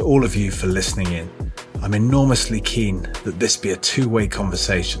grateful to all of you for listening in. I'm enormously keen that this be a two-way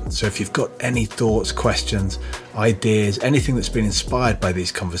conversation. So if you've got any thoughts, questions, ideas, anything that's been inspired by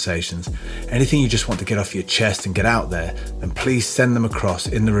these conversations, anything you just want to get off your chest and get out there, then please send them across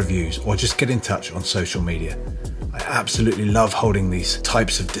in the reviews or just get in touch on social media. I absolutely love holding these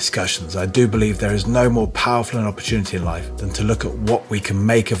types of discussions. I do believe there is no more powerful an opportunity in life than to look at what we can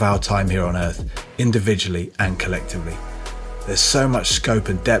make of our time here on Earth, individually and collectively. There's so much scope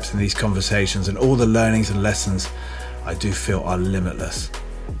and depth in these conversations, and all the learnings and lessons I do feel are limitless.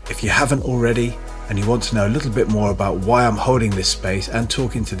 If you haven't already and you want to know a little bit more about why I'm holding this space and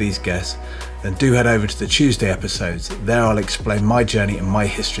talking to these guests, then do head over to the Tuesday episodes. There I'll explain my journey and my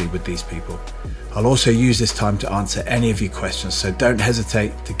history with these people. I'll also use this time to answer any of your questions, so don't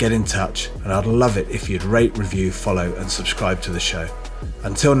hesitate to get in touch, and I'd love it if you'd rate, review, follow and subscribe to the show.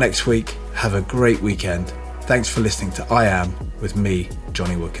 Until next week, have a great weekend. Thanks for listening to I Am with me,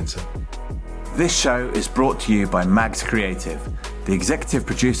 Johnny Wilkinson. This show is brought to you by Mags Creative. The executive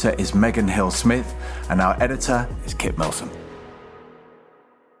producer is Megan Hill-Smith and our editor is Kit Milsom.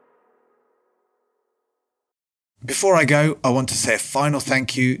 Before I go, I want to say a final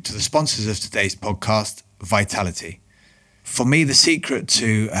thank you to the sponsors of today's podcast, Vitality. For me, the secret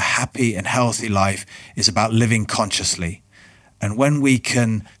to a happy and healthy life is about living consciously. And when we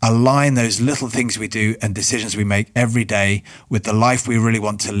can align those little things we do and decisions we make every day with the life we really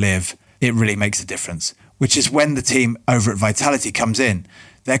want to live, it really makes a difference, which is when the team over at Vitality comes in.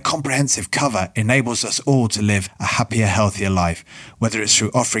 Their comprehensive cover enables us all to live a happier, healthier life, whether it's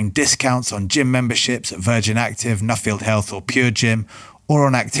through offering discounts on gym memberships at Virgin Active, Nuffield Health or Pure Gym, or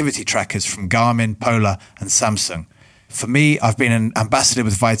on activity trackers from Garmin, Polar and Samsung. For me, I've been an ambassador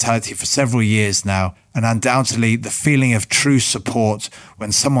with Vitality for several years now, and undoubtedly the feeling of true support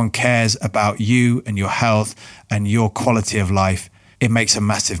when someone cares about you and your health and your quality of life, it makes a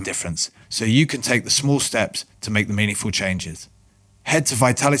massive difference. So you can take the small steps to make the meaningful changes. Head to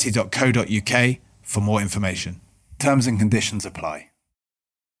vitality.co.uk for more information. Terms and conditions apply.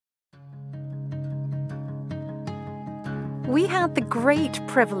 We had the great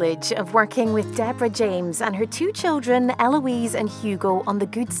privilege of working with Deborah James and her two children, Eloise and Hugo, on the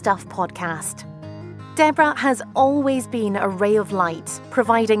Good Stuff podcast. Deborah has always been a ray of light,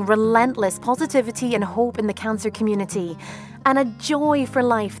 providing relentless positivity and hope in the cancer community, and a joy for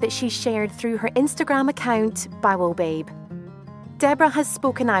life that she shared through her Instagram account, Bowel Babe. Deborah has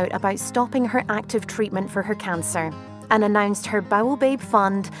spoken out about stopping her active treatment for her cancer and announced her Bowel Babe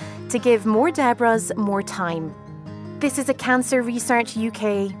Fund to give more Deborahs more time. This is a Cancer Research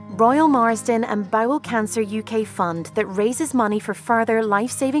UK, Royal Marsden and Bowel Cancer UK fund that raises money for further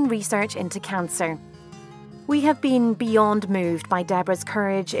life-saving research into cancer. We have been beyond moved by Deborah's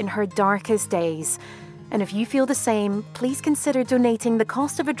courage in her darkest days. And if you feel the same, please consider donating the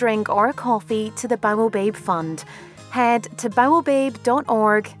cost of a drink or a coffee to the Bowel Babe Fund. Head to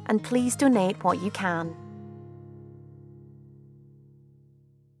bowelbabe.org and please donate what you can.